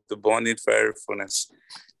midst of the burning fiery furnace.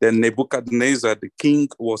 Then Nebuchadnezzar, the king,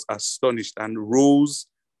 was astonished and rose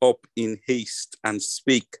up in haste and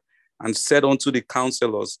spake and said unto the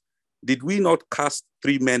counselors, did we not cast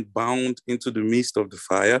 3 men bound into the midst of the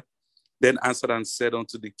fire? Then answered and said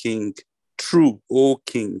unto the king, true, O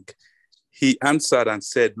king. He answered and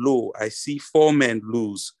said, lo, I see 4 men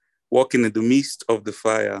loose, walking in the midst of the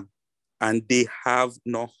fire, and they have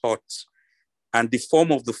no hurt. And the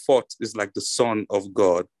form of the 4th is like the Son of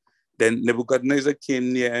God. Then Nebuchadnezzar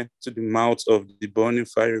came near to the mouth of the burning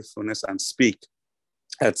fiery furnace and spake,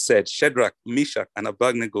 and said, Shadrach, Meshach, and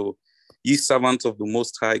Abednego, ye servants of the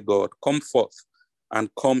Most High God, come forth and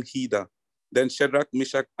come hither. Then Shadrach,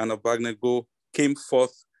 Meshach, and Abednego came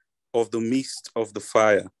forth of the midst of the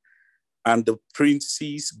fire, And the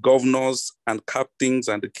princes, governors, and captains,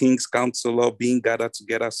 and the king's counselor being gathered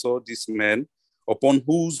together saw these men, upon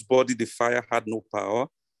whose body the fire had no power,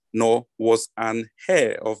 nor was an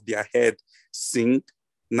hair of their head singed,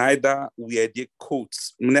 neither were their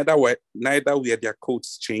coats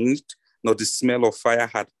changed, nor the smell of fire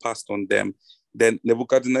had passed on them. Then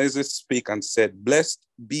Nebuchadnezzar spake and said, Blessed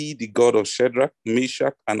be the God of Shadrach,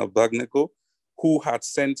 Meshach, and Abednego, who had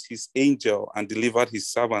sent his angel and delivered his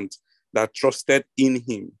servant that trusted in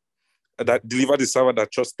him,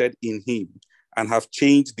 and have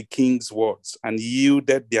changed the king's words and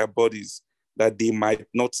yielded their bodies, that they might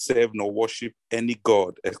not serve nor worship any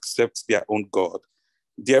god except their own God.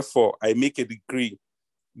 Therefore, I make a decree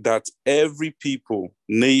that every people,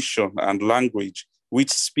 nation, and language which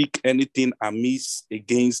speak anything amiss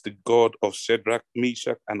against the God of Shadrach,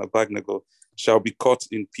 Meshach, and Abednego shall be cut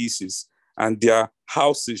in pieces, and their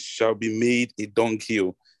houses shall be made a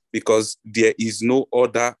dunghill, because there is no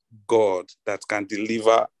other God that can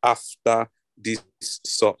deliver after this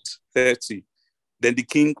sort. 30. Then the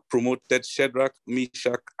king promoted Shadrach,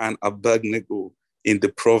 Meshach, and Abednego in the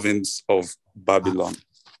province of Babylon.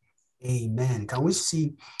 Amen. Can we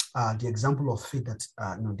see the example of faith that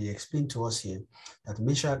they explain to us here, that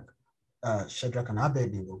Meshach, Shadrach, and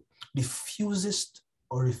Abednego refused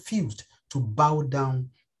to bow down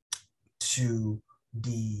to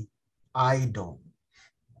the idol,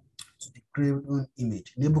 to the graven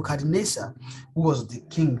image. Nebuchadnezzar, who was the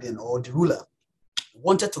king then, or the ruler,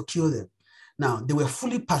 wanted to kill them. Now, they were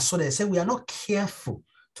fully persuaded. They said, we are not careful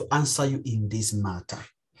to answer you in this matter.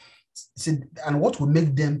 See, and what will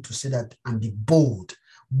make them to say that and be bold,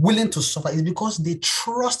 willing to suffer, is because they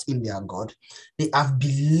trust in their God. They have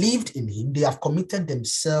believed in him. They have committed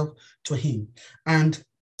themselves to him. And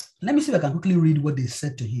let me see if I can quickly read what they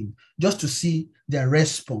said to him, just to see their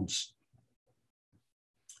response.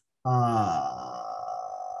 Let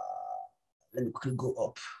me quickly go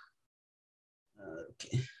up.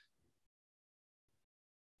 Okay.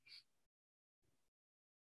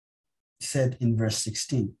 Said in verse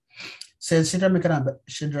 16, said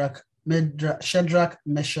Shadrach,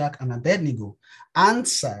 Meshach, and Abednego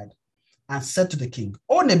answered and said to the king,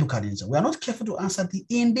 O Nebuchadnezzar, we are not careful to answer thee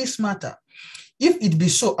in this matter. If it be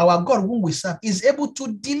so, our God whom we serve is able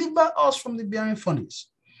to deliver us from the burning furnace,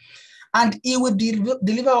 and he will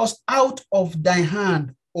deliver us out of thy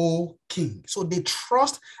hand, O king. So they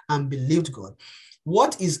trust and believed God.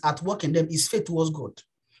 What is at work in them is faith towards God,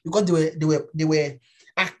 because they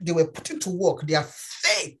were putting to work their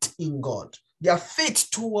faith in God, their faith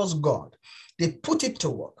towards God. They put it to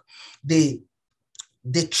work. They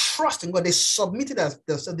trust in God. They submitted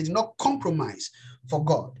themselves. They did not compromise for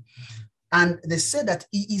God. And they said that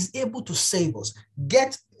he is able to save us.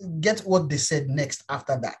 Get what they said next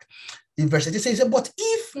after that. In verse 8, it says, but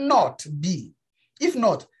if not, be it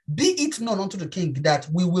known unto the king that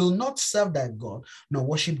we will not serve thy God, nor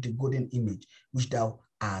worship the golden image which thou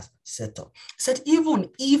hast set up. Said, even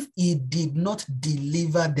if he did not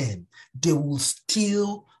deliver them, they will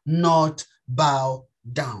still not bow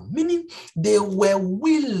down. Meaning they were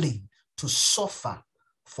willing to suffer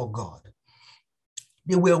for God.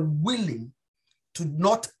 They were willing to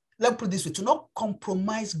not, let's put it this way, to not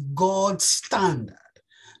compromise God's standard.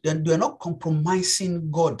 They were not compromising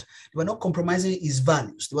God. They were not compromising his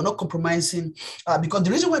values. They were not compromising, because the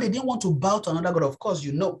reason why they didn't want to bow to another God, of course,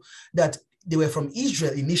 you know that they were from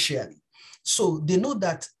Israel initially. So they know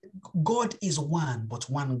that God is one, but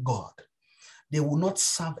one God. They will not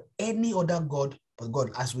serve any other God but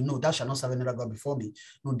God. As we know, thou shalt not serve any other God before me.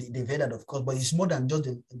 No, they've heard that, of course, but it's more than just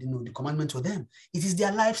the commandment to them. It is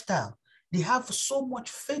their lifestyle. They have so much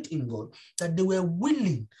faith in God that they were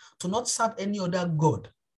willing to not serve any other God,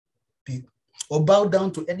 or bow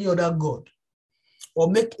down to any other God, or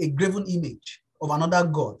make a graven image of another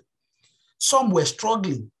God. Some were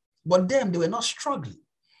struggling, but them, they were not struggling.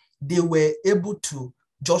 They were able to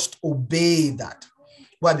just obey that.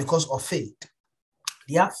 Why? Because of faith.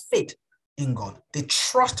 They have faith in God. They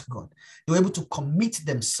trust God. They were able to commit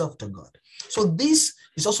themselves to God. So this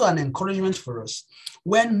is also an encouragement for us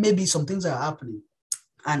when maybe some things are happening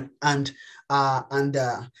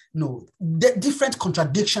different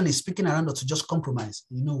contradiction is speaking around us to just compromise.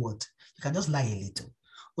 You know what? You can just lie a little.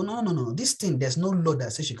 Oh, no. This thing, there's no law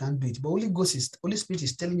that says you can't do it. But Holy Spirit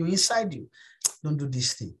is telling you inside you, don't do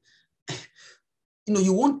this thing.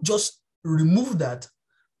 You won't just remove that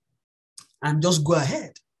and just go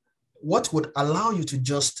ahead. What would allow you to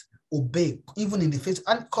just obey, even in the face?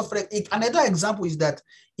 And another example is that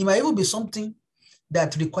it might even be something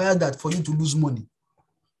that requires that for you to lose money.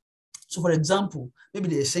 So, for example, maybe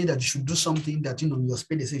they say that you should do something that, your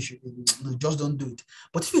spirit, they say you should, just don't do it.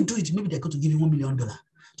 But if you do it, maybe they're going to give you $1 million.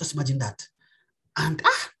 Just imagine that. And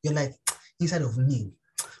you're like, inside of me,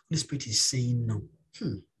 Holy Spirit is saying no.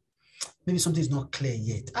 Maybe something is not clear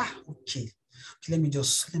yet. Okay. Let me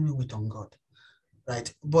wait on God.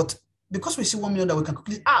 Right? But because we see 1 million that we can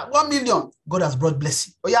quickly, 1 million, God has brought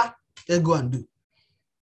blessing. Oh yeah, let's go and do.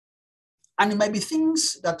 And it might be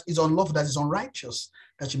things that is unlawful, that is unrighteous,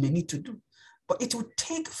 that you may need to do. But it will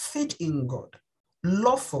take faith in God,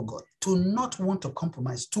 love for God, to not want to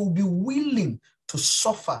compromise, to be willing to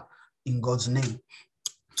suffer in God's name,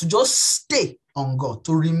 to just stay on God,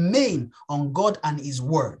 to remain on God and his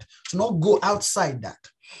word, to not go outside that.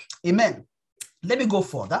 Amen. Let me go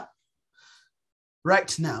further.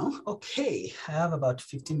 Right now, okay, I have about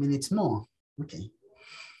 15 minutes more. Okay.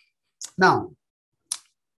 Now,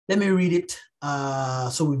 let me read it.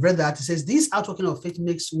 So we've read that. It says, this outworking of faith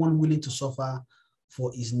makes one willing to suffer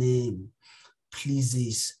for his name,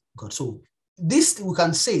 pleases God. So this we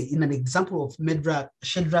can say in an example of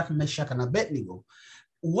Shadrach, Meshach, and Abednego,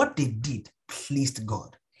 what they did pleased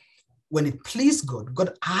God. When it pleased God,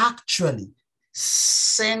 God actually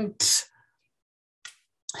sent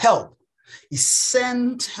help. He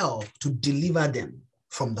sent help to deliver them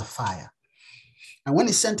from the fire. And when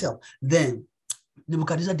he sent help, then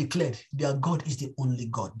Nebuchadnezzar declared, their God is the only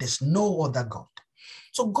God. There's no other God.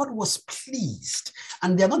 So God was pleased.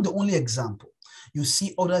 And they are not the only example. You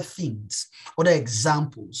see other things, other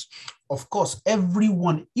examples. Of course,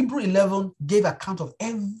 everyone, Hebrew 11 gave account of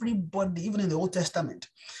everybody, even in the Old Testament,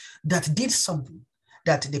 that did something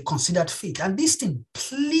that they considered faith. And this thing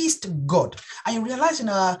pleased God. And you realize in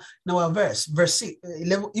our verse 6,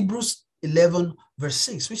 11, Hebrews 11, verse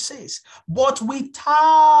 6, which says, but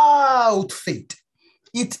without faith,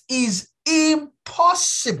 it is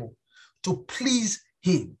impossible to please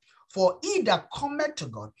him. For he that cometh to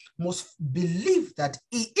God must believe that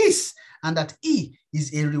he is, and that he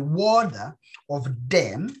is a rewarder of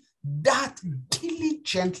them that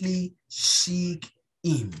diligently seek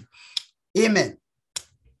him. Amen.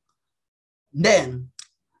 Then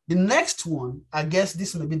the next one, I guess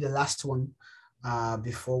this may be the last one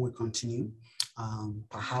before we continue,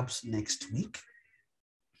 perhaps next week.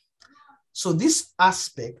 So this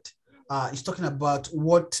aspect is talking about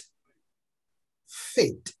what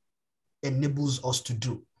faith enables us to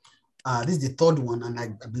do. This is the third one, and I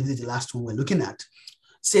believe it's the last one we're looking at. It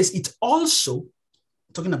says it also,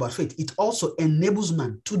 talking about faith, it also enables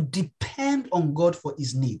man to depend on God for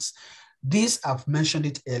his needs. This, I've mentioned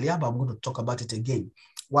it earlier, but I'm going to talk about it again.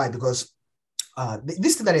 Why? Because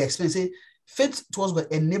this thing that I explained, say, faith towards God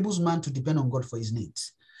enables man to depend on God for his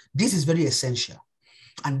needs. This is very essential.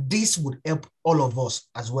 And this would help all of us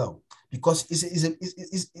as well, because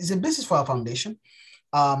it's a basis for our foundation.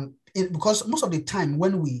 Because most of the time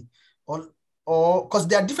when we, or because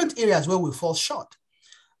there are different areas where we fall short.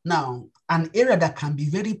 Now, an area that can be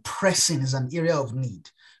very pressing is an area of need.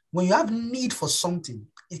 When you have need for something,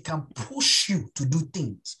 it can push you to do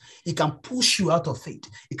things. It can push you out of faith.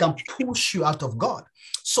 It can push you out of God.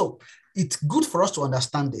 So it's good for us to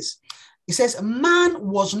understand this. It says, man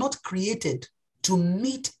was not created to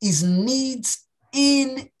meet his needs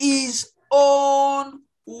in his own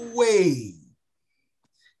way.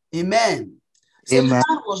 Amen. Amen.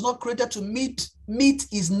 Man was not created to meet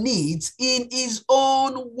his needs in his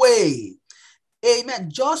own way. Amen.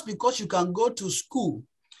 Just because you can go to school,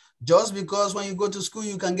 just because when you go to school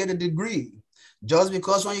you can get a degree, just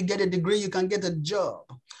because when you get a degree you can get a job,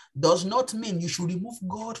 does not mean you should remove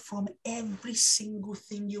God from every single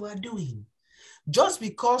thing you are doing. Just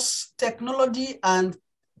because technology and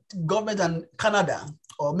government and Canada,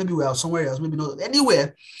 or maybe we are somewhere else, maybe not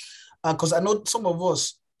anywhere, because I know some of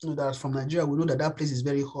us that are from Nigeria, we know that place is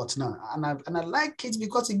very hot now, and I like it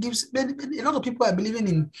because it gives a lot of people are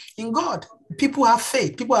believing in God. People have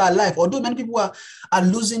faith. People are alive. Although many people are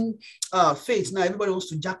losing faith now, everybody wants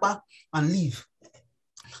to japa and leave,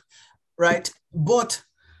 right? But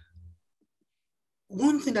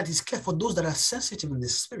one thing that is clear for those that are sensitive in the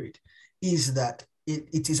spirit is that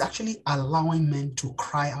it is actually allowing men to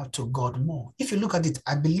cry out to God more. If you look at it,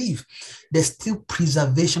 I believe there's still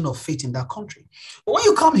preservation of faith in that country. But when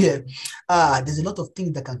you come here, there's a lot of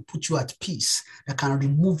things that can put you at peace, that can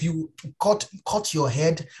remove you, cut your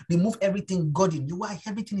head, remove everything God in you. Why?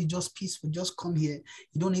 Everything is just peaceful. Just come here.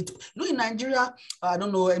 You don't need to. In Nigeria, I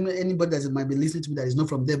don't know anybody that might be listening to me that is not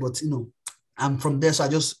from there, but I'm from there, so I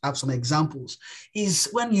just have some examples. Is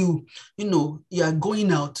when you are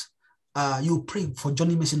going out, you pray for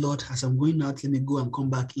Johnny Mercy, Lord, as I'm going out, let me go and come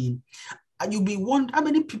back in. And you'll be wondering how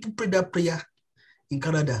many people pray that prayer in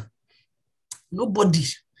Canada. Nobody.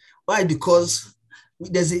 Why? Because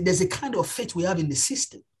there's a kind of faith we have in the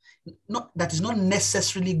system, that is not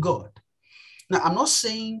necessarily God. Now, I'm not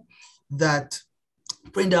saying that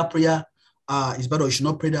praying that prayer is bad, or you should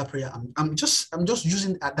not pray that prayer. I'm just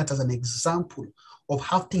using that as an example of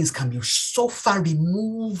how things can be so far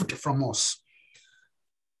removed from us.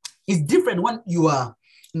 It's different when you are,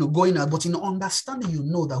 going out, but in understanding,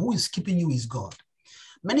 that who is keeping you is God.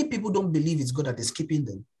 Many people don't believe it's God that is keeping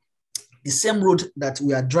them. The same road that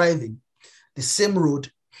we are driving, the same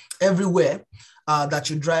road everywhere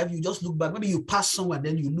that you drive, you just look back. Maybe you pass somewhere,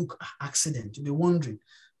 then you look, accident. You'll be wondering,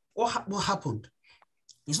 what happened?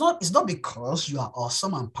 It's not because you are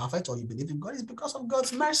awesome and perfect or you believe in God. It's because of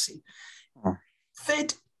God's mercy.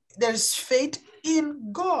 Faith, there is faith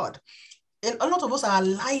in God. A lot of us are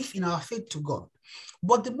alive in our faith to God.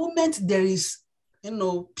 But the moment there is,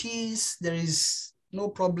 peace, there is no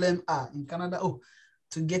problem. In Canada,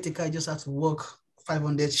 to get a car, you just have to work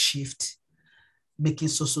 500 shift, making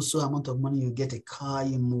so amount of money. You get a car,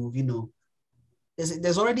 you move,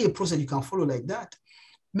 There's already a process you can follow like that.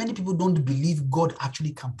 Many people don't believe God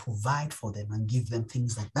actually can provide for them and give them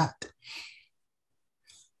things like that.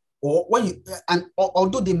 Or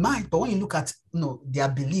although they might, but when you look at their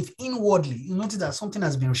belief inwardly, you notice that something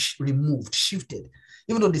has been removed, shifted.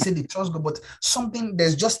 Even though they say they trust God, but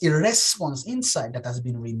there's just a response inside that has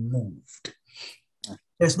been removed.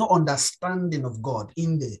 There's no understanding of God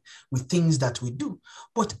in there with things that we do.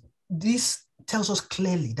 But this tells us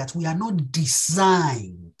clearly that we are not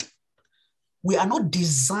designed. We are not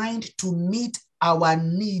designed to meet our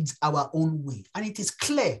needs our own way. And it is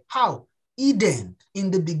clear how Eden,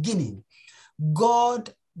 in the beginning,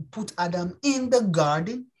 God put Adam in the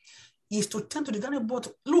garden, is to tend to the garden, but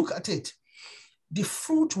look at it. The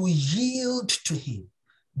fruit will yield to him,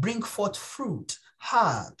 bring forth fruit,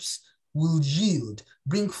 herbs will yield,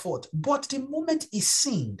 bring forth. But the moment he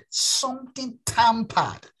sinned, something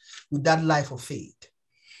tampered with that life of faith.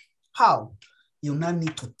 How? You now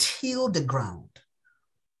need to till the ground.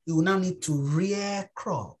 You will now need to rear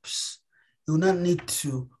crops. You will now need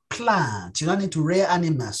to plant. You now need to rear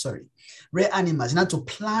animals. You need to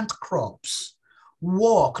plant crops,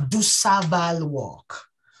 work, do servile work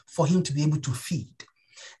for him to be able to feed.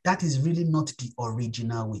 That is really not the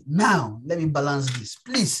original way. Now, let me balance this.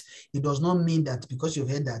 Please, it does not mean that because you've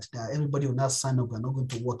heard that everybody will now sign up, we're not going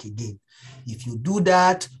to work again. If you do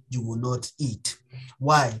that, you will not eat.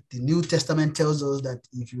 Why? The New Testament tells us that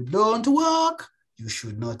if you don't work, you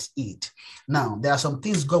should not eat. Now, there are some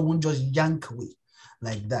things God won't just yank away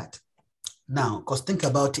like that. Now, because think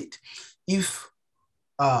about it. If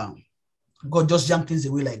God just yanked things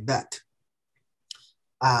away like that,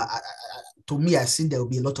 to me, I see there will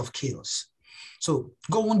be a lot of chaos. So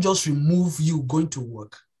God won't just remove you going to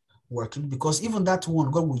working, because even that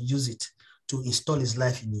one, God will use it to install his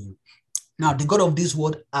life in you. Now, the God of this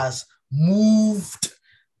world has moved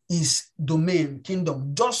his domain,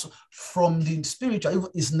 kingdom, just from the spiritual, even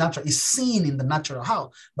is natural, is seen in the natural.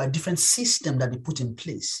 How? By different system that they put in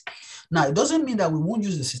place. Now, it doesn't mean that we won't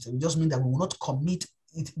use the system. It just means that we will not commit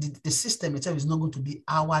it. The system itself is not going to be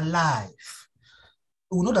our life.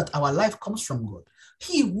 We know that our life comes from God.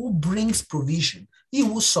 He who brings provision, he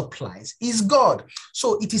who supplies is God.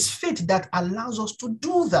 So it is faith that allows us to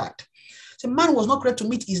do that. So man was not created to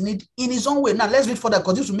meet his need in his own way. Now let's read further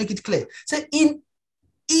because this will make it clear. Say in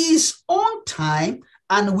his own time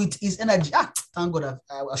and with his energy. Thank God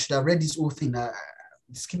I should have read this whole thing.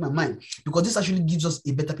 It's keep my mind, because this actually gives us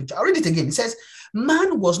a better picture. I'll read it again. It says,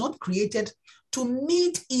 man was not created to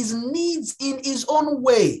meet his needs in his own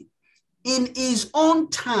way, in his own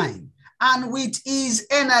time, and with his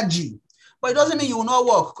energy. But it doesn't mean you will not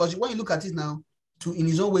work, because when you look at it now, in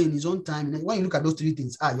his own way, in his own time, and when you look at those three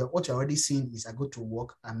things, what you're already seeing is I go to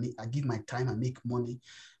work, I give my time, I make money.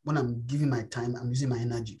 When I'm giving my time, I'm using my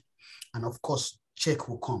energy. And of course, check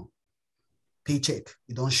will come. Paycheck,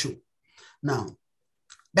 it don't show. Now,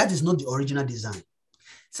 that is not the original design.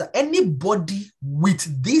 So anybody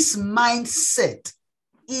with this mindset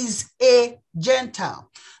is a Gentile.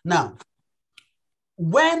 Now,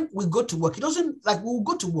 when we go to work, it doesn't like we'll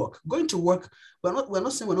go to work. Going to work, we're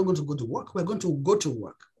not saying we're not going to go to work. We're going to go to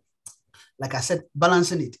work. Like I said,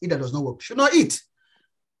 balancing it. Either does not work, should not eat.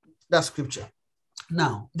 That's scripture.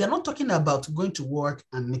 Now, they're not talking about going to work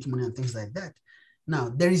and making money and things like that. Now,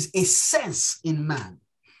 there is a sense in man.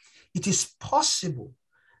 It is possible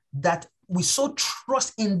that we so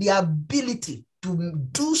trust in the ability to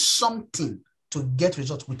do something to get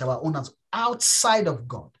results with our own hands outside of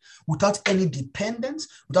God, without any dependence,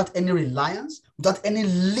 without any reliance, without any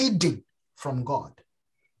leading from God.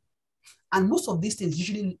 And most of these things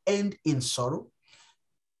usually end in sorrow,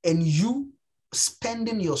 and you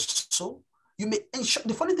spending your soul. You may,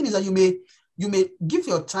 the funny thing is that you may give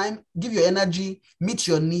your time, give your energy, meet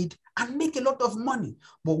your need, and make a lot of money.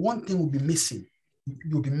 But one thing will be missing.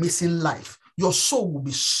 You'll be missing life. Your soul will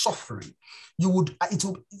be suffering. We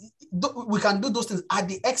can do those things at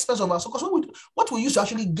the expense of our soul. Because what we use to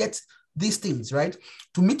actually get these things, right,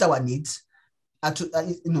 to meet our needs,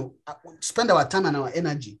 to spend our time and our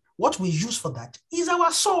energy, what we use for that is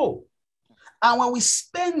our soul. And when we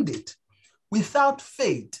spend it without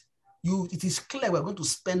faith, it is clear we're going to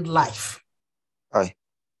spend life. Aye.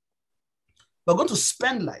 We're going to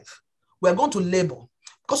spend life. We're going to labor.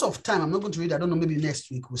 Because of time, I'm not going to read. I don't know, maybe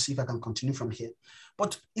next week we'll see if I can continue from here.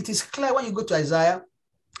 But it is clear when you go to Isaiah,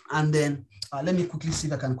 and then let me quickly see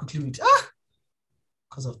if I can quickly read.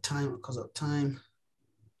 Because of time.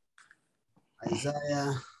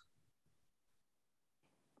 Isaiah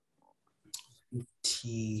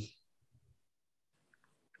 50.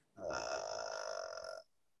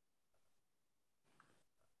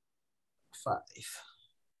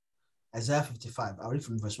 Isaiah 55. I'll read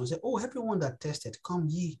from verse 1. Say, oh, everyone that tested, come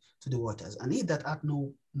ye to the waters, and he that hath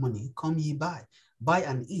no money, come ye buy. Buy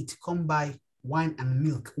and eat, come buy wine and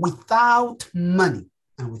milk, without money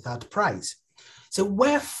and without price. So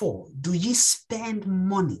wherefore do ye spend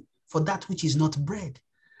money for that which is not bread,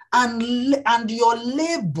 and your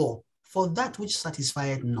labor for that which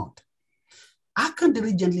satisfieth not? Hearken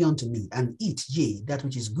diligently unto me, and eat ye that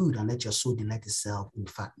which is good, and let your soul delight itself in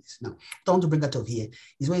fatness. Now, what I want to bring out of here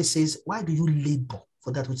is where it says, why do you labor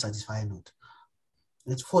for that which satisfieth not?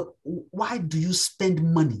 Why do you spend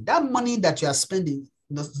money? That money that you are spending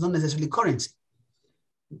is not necessarily currency.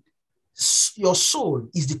 Your soul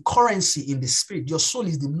is the currency in the spirit. Your soul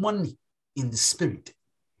is the money in the spirit.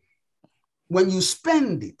 When you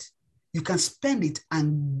spend it, you can spend it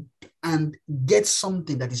and get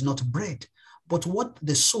something that is not bread. But what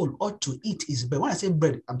the soul ought to eat is bread. When I say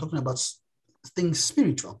bread, I'm talking about things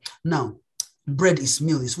spiritual. Now, bread is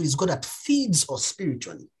meal, is food. It's God that feeds us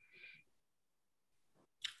spiritually.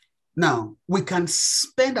 Now, we can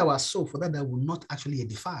spend our soul for that will not actually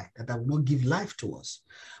edify, that will not give life to us.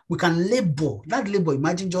 We can labor. That labor,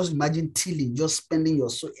 imagine tilling, just spending your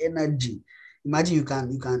soul energy. Imagine you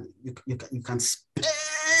can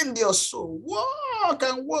spend your soul, work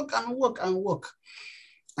and work and work and work,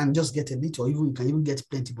 and just get a little, or even you can even get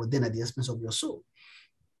plenty, but then at the expense of your soul,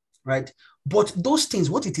 right? But those things,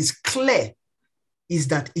 what it is clear is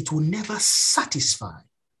that it will never satisfy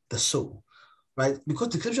the soul, right? Because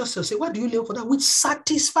the scriptures say, why do you labor for that which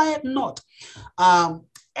satisfieth not? And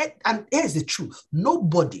here's the truth.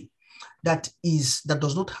 Nobody that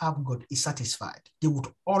does not have God is satisfied. They would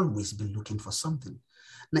always be looking for something.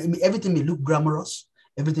 Now, everything may look glamorous,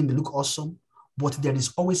 everything may look awesome, but there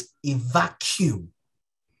is always a vacuum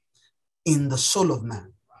in the soul of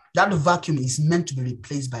man. That vacuum is meant to be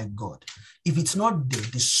replaced by God. If it's not there,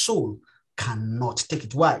 the soul cannot take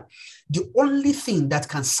it. Why? The only thing that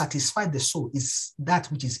can satisfy the soul is that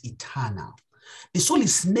which is eternal. The soul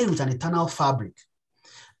is made with an eternal fabric.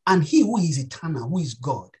 And he who is eternal, who is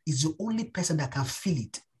God, is the only person that can feel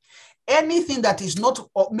it. Anything that is not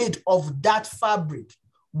made of that fabric,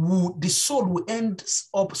 the soul will end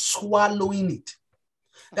up swallowing it.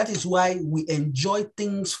 That is why we enjoy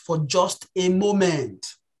things for just a moment.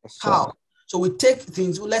 Yes, How? So we take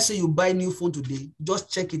things, let's say you buy a new phone today, just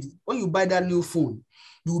check it. When you buy that new phone,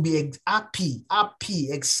 you will be happy,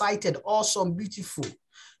 excited, awesome, beautiful.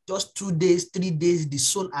 Just 2 days, 3 days, the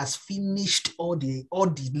soul has finished all the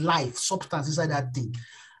life substance inside that thing.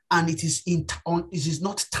 And it is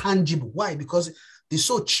not tangible. Why? Because the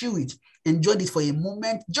soul chew it, enjoyed it for a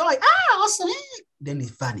moment, joy, awesome, then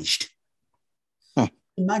it vanished.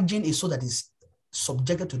 Imagine a soul that is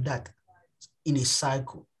subjected to that in a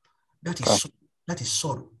cycle. That is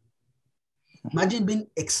sorrow. Imagine being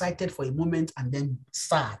excited for a moment and then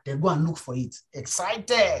sad. Then go and look for it.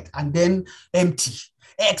 Excited and then empty.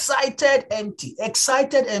 Excited, empty.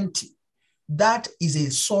 Excited, empty. That is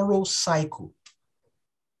a sorrow cycle.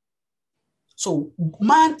 So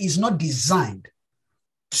man is not designed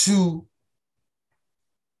to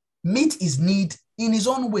meet his need in his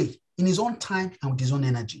own way, in his own time, and with his own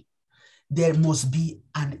energy. There must be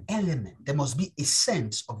an element, there must be a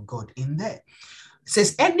sense of God in there. It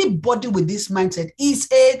says anybody with this mindset is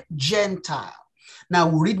a Gentile. Now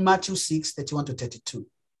we'll read Matthew 6, 31 to 32.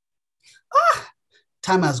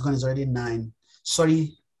 Time has gone, it's already 9.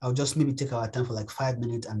 Sorry, I'll just maybe take our time for like 5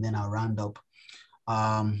 minutes and then I'll round up.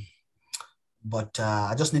 But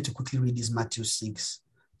I just need to quickly read this Matthew 6,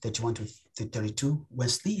 31 to 32.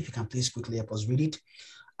 Wesley, if you can please quickly help us read it.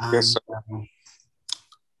 Yes, sir.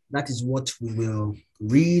 That is what we will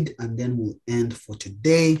read, and then we'll end for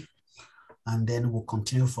today. and then we'll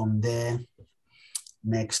continue from there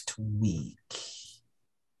next week.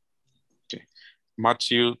 Okay.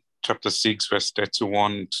 Matthew chapter 6, verse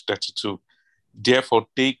 31 to 32. Therefore,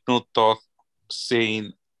 take no thought,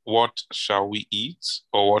 saying, what shall we eat,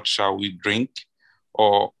 or what shall we drink,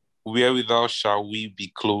 or wherewithal shall we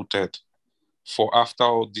be clothed? For after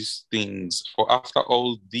all these things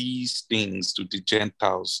do the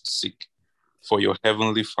Gentiles seek. For your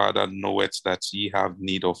heavenly Father knoweth that ye have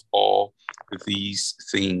need of all these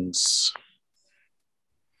things.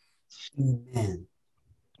 Amen.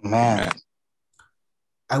 Amen.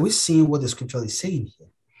 Are we seeing what the scripture is saying here?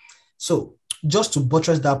 So, just to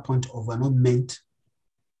buttress that point of we're not meant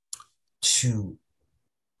to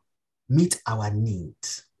meet our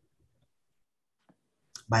needs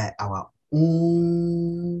by our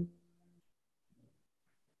own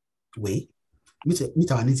way,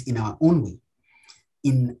 meet our needs in our own way,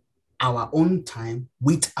 in our own time,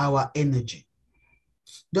 with our energy.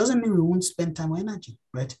 Doesn't mean we won't spend time or energy,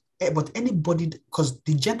 right? But anybody, because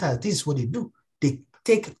the Gentiles, this is what they do. They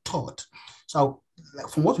take thought. So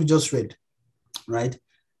from what we just read, right?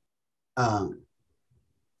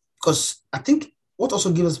 Because I think what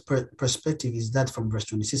also gives us perspective is that from verse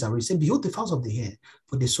 26, I already said, behold the fowls of the air,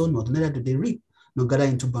 for they sow not, neither do they reap, nor gather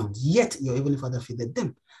into barns, yet your heavenly Father feedeth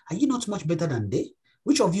them. Are you not much better than they?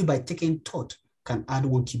 Which of you by taking thought can add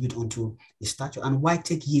 1 cubit unto a stature? And why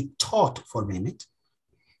take ye thought for raiment?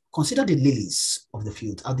 Consider the lilies of the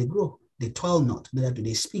field, how they grow. They toil not, neither do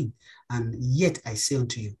they spin. And yet I say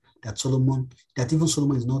unto you that even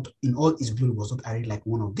Solomon is not in all his glory was not arrayed like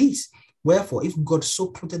one of these. Wherefore, if God so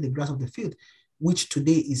clothed the grass of the field, which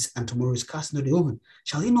today is and tomorrow is cast into the oven,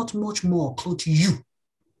 shall he not much more clothe you,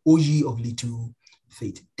 O ye of little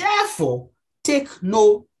faith? Therefore, take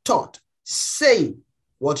no thought, saying,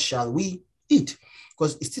 what shall we eat?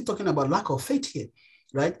 Because it's still talking about lack of faith here,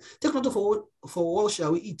 right? Take no thought for what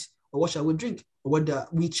shall we eat, or what shall we drink, or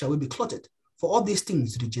which shall we be clothed? For all these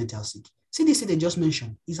things do the Gentiles seek. See, this thing they just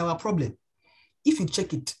mentioned is our problem. If you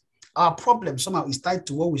check it, our problem somehow is tied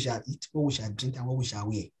to what we shall eat, what we shall drink, and what we shall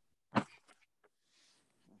wear.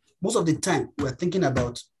 Most of the time, we're thinking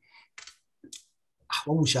about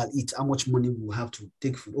what we shall eat, how much money we will have to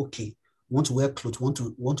take food. Okay, we want to wear clothes,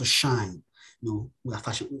 want to shine. We are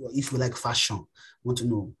fashion. If we like fashion, want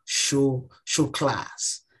to show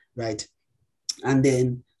class, right? And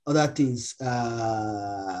then other things.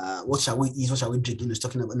 What shall we eat? What shall we drink? It's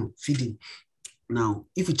talking about feeding. Now,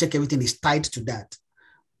 if you check, everything is tied to that.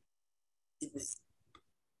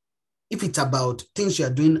 If it's about things you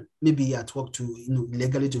are doing, maybe at work to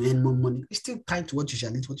illegally to earn more money, it's still tied to what you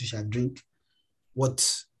shall eat, what you shall drink,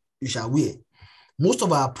 what you shall wear. Most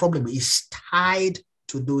of our problem is tied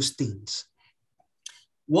to those things.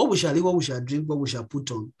 What we shall eat, what we shall drink, what we shall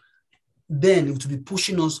put on, then it will be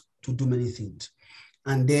pushing us to do many things.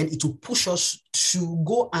 And then it will push us to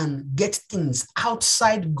go and get things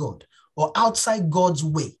outside God or outside God's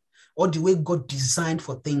way or the way God designed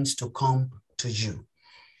for things to come to you.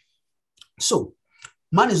 So,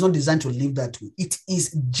 man is not designed to live that way. It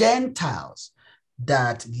is Gentiles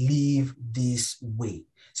that live this way.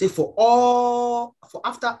 Say, for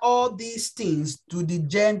after all these things do the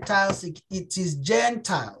Gentiles, it is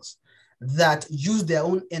Gentiles that use their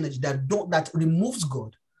own energy, that removes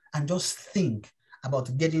God and just think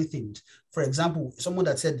about getting things. For example, someone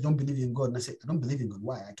that said they don't believe in God, and I said, I don't believe in God.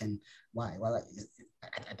 Why? Why?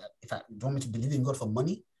 If I don't want me to believe in God for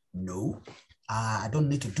money? No. I don't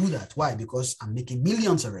need to do that. Why? Because I'm making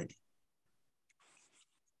millions already.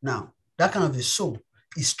 Now, that kind of a soul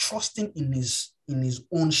is trusting in his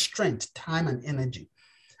own strength, time, and energy,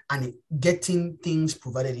 and getting things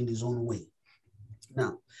provided in his own way.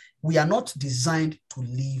 Now, we are not designed to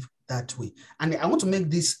live that way. And I want to make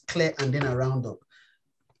this clear and then I round up.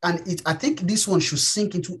 And I think this one should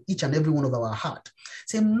sink into each and every one of our heart.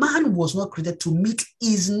 Say, man was not created to meet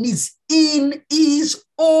his needs in his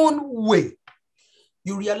own way.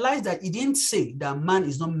 You realize that he didn't say that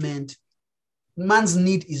man's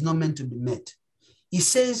need is not meant to be met. He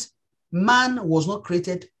says man was not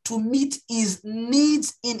created to meet his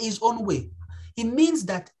needs in his own way. It means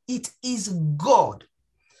that it is God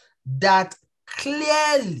that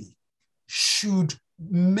clearly should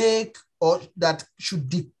make or that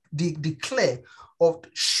should declare or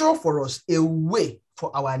show for us a way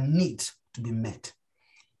for our needs to be met.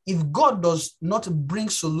 If God does not bring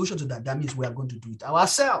solution to that, that means we are going to do it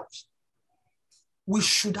ourselves. We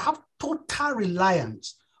should have total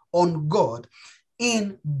reliance on God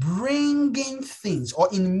in bringing things or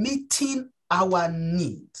in meeting our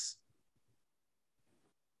needs.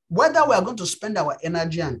 Whether we are going to spend our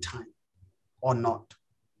energy and time or not,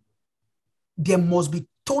 there must be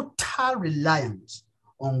total total reliance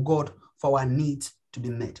on God for our needs to be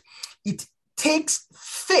met. It takes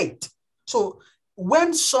faith. So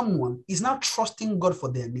when someone is now trusting God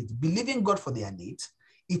for their needs, believing God for their needs,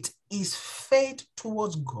 it is faith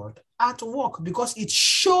towards God at work, because it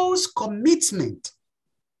shows commitment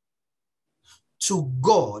to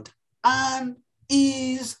God and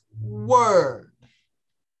His word.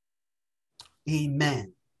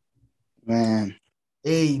 Amen. Amen.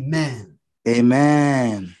 Amen.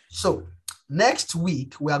 Amen. So next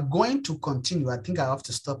week, we are going to continue. I think I have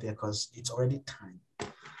to stop here because it's already time.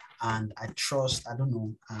 And I trust, I don't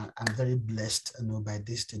know, I'm very blessed, by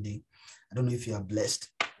this today. I don't know if you are blessed,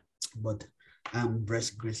 but I'm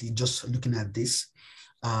blessed greatly just looking at this,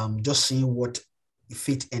 just seeing what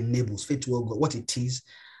faith enables, faith will go, what it is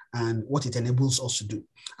and what it enables us to do.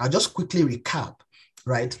 I'll just quickly recap,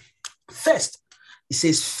 right? First, it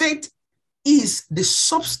says faith is the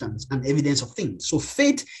substance and evidence of things. So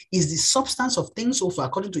faith is the substance of things, also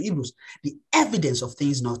according to Hebrews, the evidence of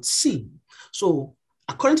things not seen. So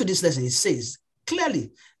according to this lesson, it says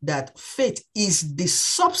clearly that faith is the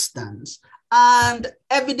substance and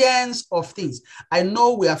evidence of things. I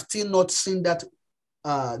know we have still not seen that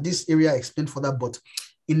this area explained further, but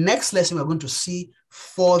in next lesson, we're going to see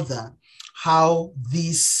further how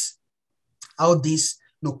this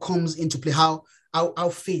comes into play, how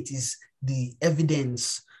faith is the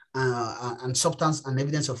evidence and substance and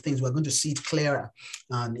evidence of things. We're going to see it clearer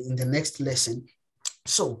in the next lesson.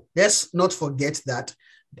 So let's not forget that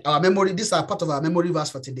our memory, these are part of our memory verse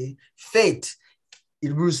for today. Faith,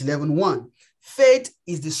 Hebrews 11:1. Faith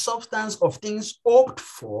is the substance of things hoped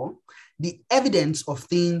for, the evidence of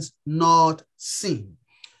things not seen.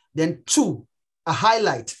 Then 2, a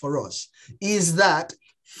highlight for us is that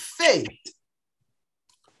faith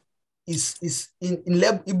is in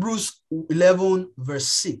Hebrews 11 verse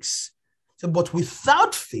 6. So, but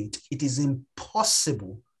without faith, it is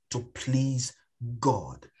impossible to please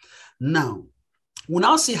God. Now, we'll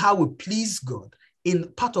now see how we please God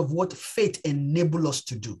in part of what faith enables us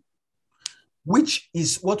to do, which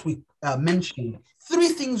is what we mentioned. 3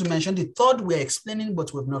 things we mentioned. The third we're explaining,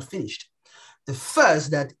 but we've not finished. The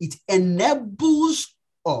first, that it enables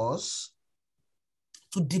us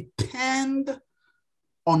to depend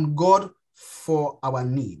on God for our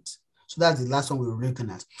needs. So that's the last one we were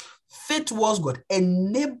looking at. Faith towards God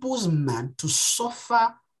enables man to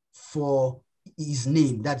suffer for his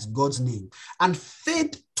name, that's God's name. And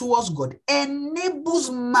faith towards God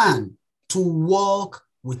enables man to walk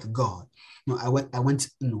with God. No, I went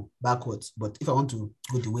backwards, but if I want to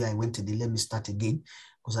go the way I went today, let me start again,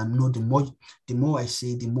 because I know the more I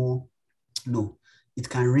say, the more it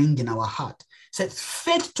can ring in our heart. Said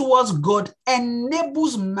faith towards God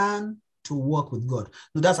enables man to walk with God.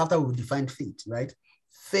 No, that's after we defined faith, right?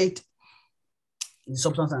 Faith is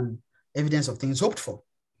substance and evidence of things hoped for,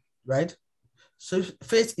 right? So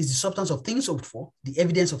faith is the substance of things hoped for, the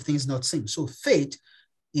evidence of things not seen. So faith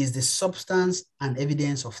is the substance and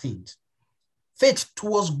evidence of things. Faith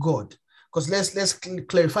towards God, because let's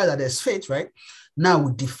clarify that there's faith, right? Now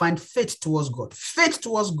we define faith towards God. Faith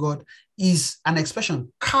towards God is an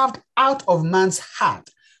expression carved out of man's heart,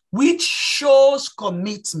 which shows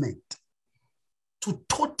commitment to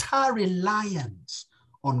total reliance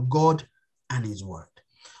on God and His word.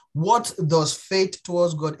 What does faith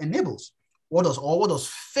towards God enables? What does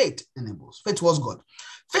faith enables? Faith towards God.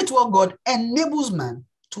 Faith towards God enables man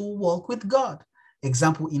to walk with God.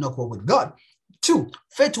 Example, Enoch walked with God. 2,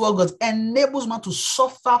 faith towards God enables man to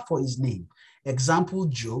suffer for his name. Example,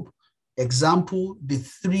 Job. Example, the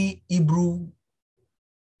 3 Hebrew.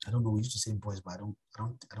 I don't know. We used to say boys, but I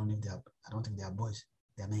don't think they are boys.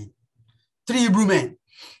 They are men. 3 Hebrew men.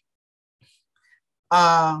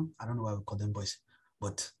 I don't know why we call them boys,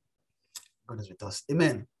 but God is with us.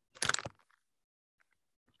 Amen.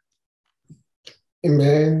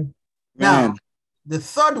 Amen. Now, the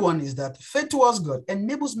third one is that faith towards God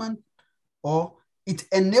enables man, or it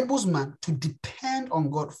enables man to depend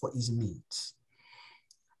on God for his needs.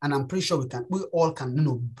 And I'm pretty sure we all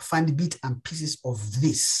can, find the bits and pieces of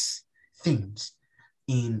these things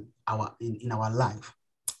in our life.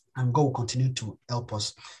 And God will continue to help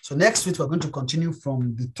us. So next week, we're going to continue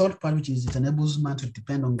from the third part, which is it enables man to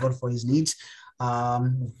depend on God for his needs.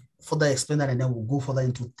 Further explain that, and then we'll go further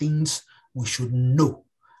into things we should know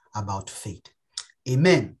about faith.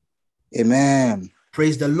 Amen. Amen.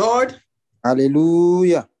 Praise the Lord.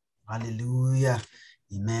 Hallelujah. Hallelujah.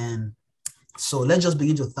 Amen. So let's just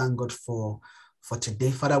begin to thank God for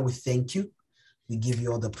today. Father, we thank you. We give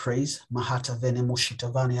you all the praise. Mahata vene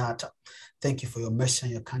moshita vani hata. Thank you for your mercy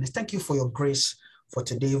and your kindness. Thank you for your grace for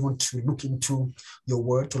today, even to look into your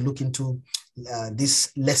word, to look into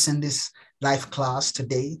this lesson, this life class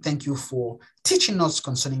today. Thank you for teaching us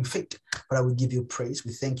concerning faith. Father, we give you praise.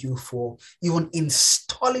 We thank you for even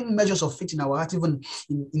installing measures of faith in our heart, even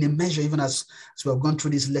in a measure, even as we have gone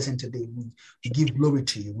through this lesson today. We give glory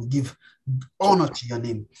to you. We give honor to your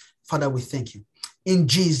name. Father, we thank you. In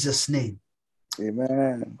Jesus' name.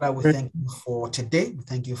 Amen. Father, we thank you for today. We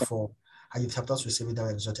thank you for how you've helped us receive it, our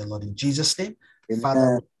exalted Lord, in Jesus' name. Amen.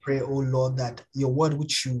 Father, we pray, oh Lord, that your word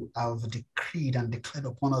which you have decreed and declared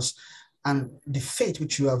upon us, and the faith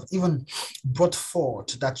which you have even brought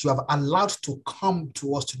forth, that you have allowed to come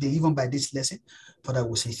to us today, even by this lesson, Father,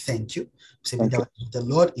 we say thank you. We say, be thou the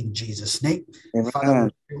Lord, in Jesus' name. Amen. Father,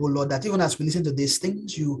 we pray, oh Lord, that even as we listen to these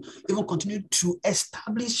things, you even continue to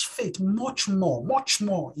establish faith much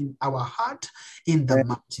more in our heart, in the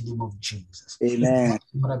mighty name of Jesus. Amen.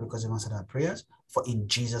 Father, because you answered our prayers, for in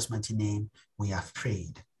Jesus' mighty name we have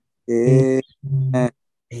prayed. Amen.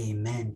 Amen.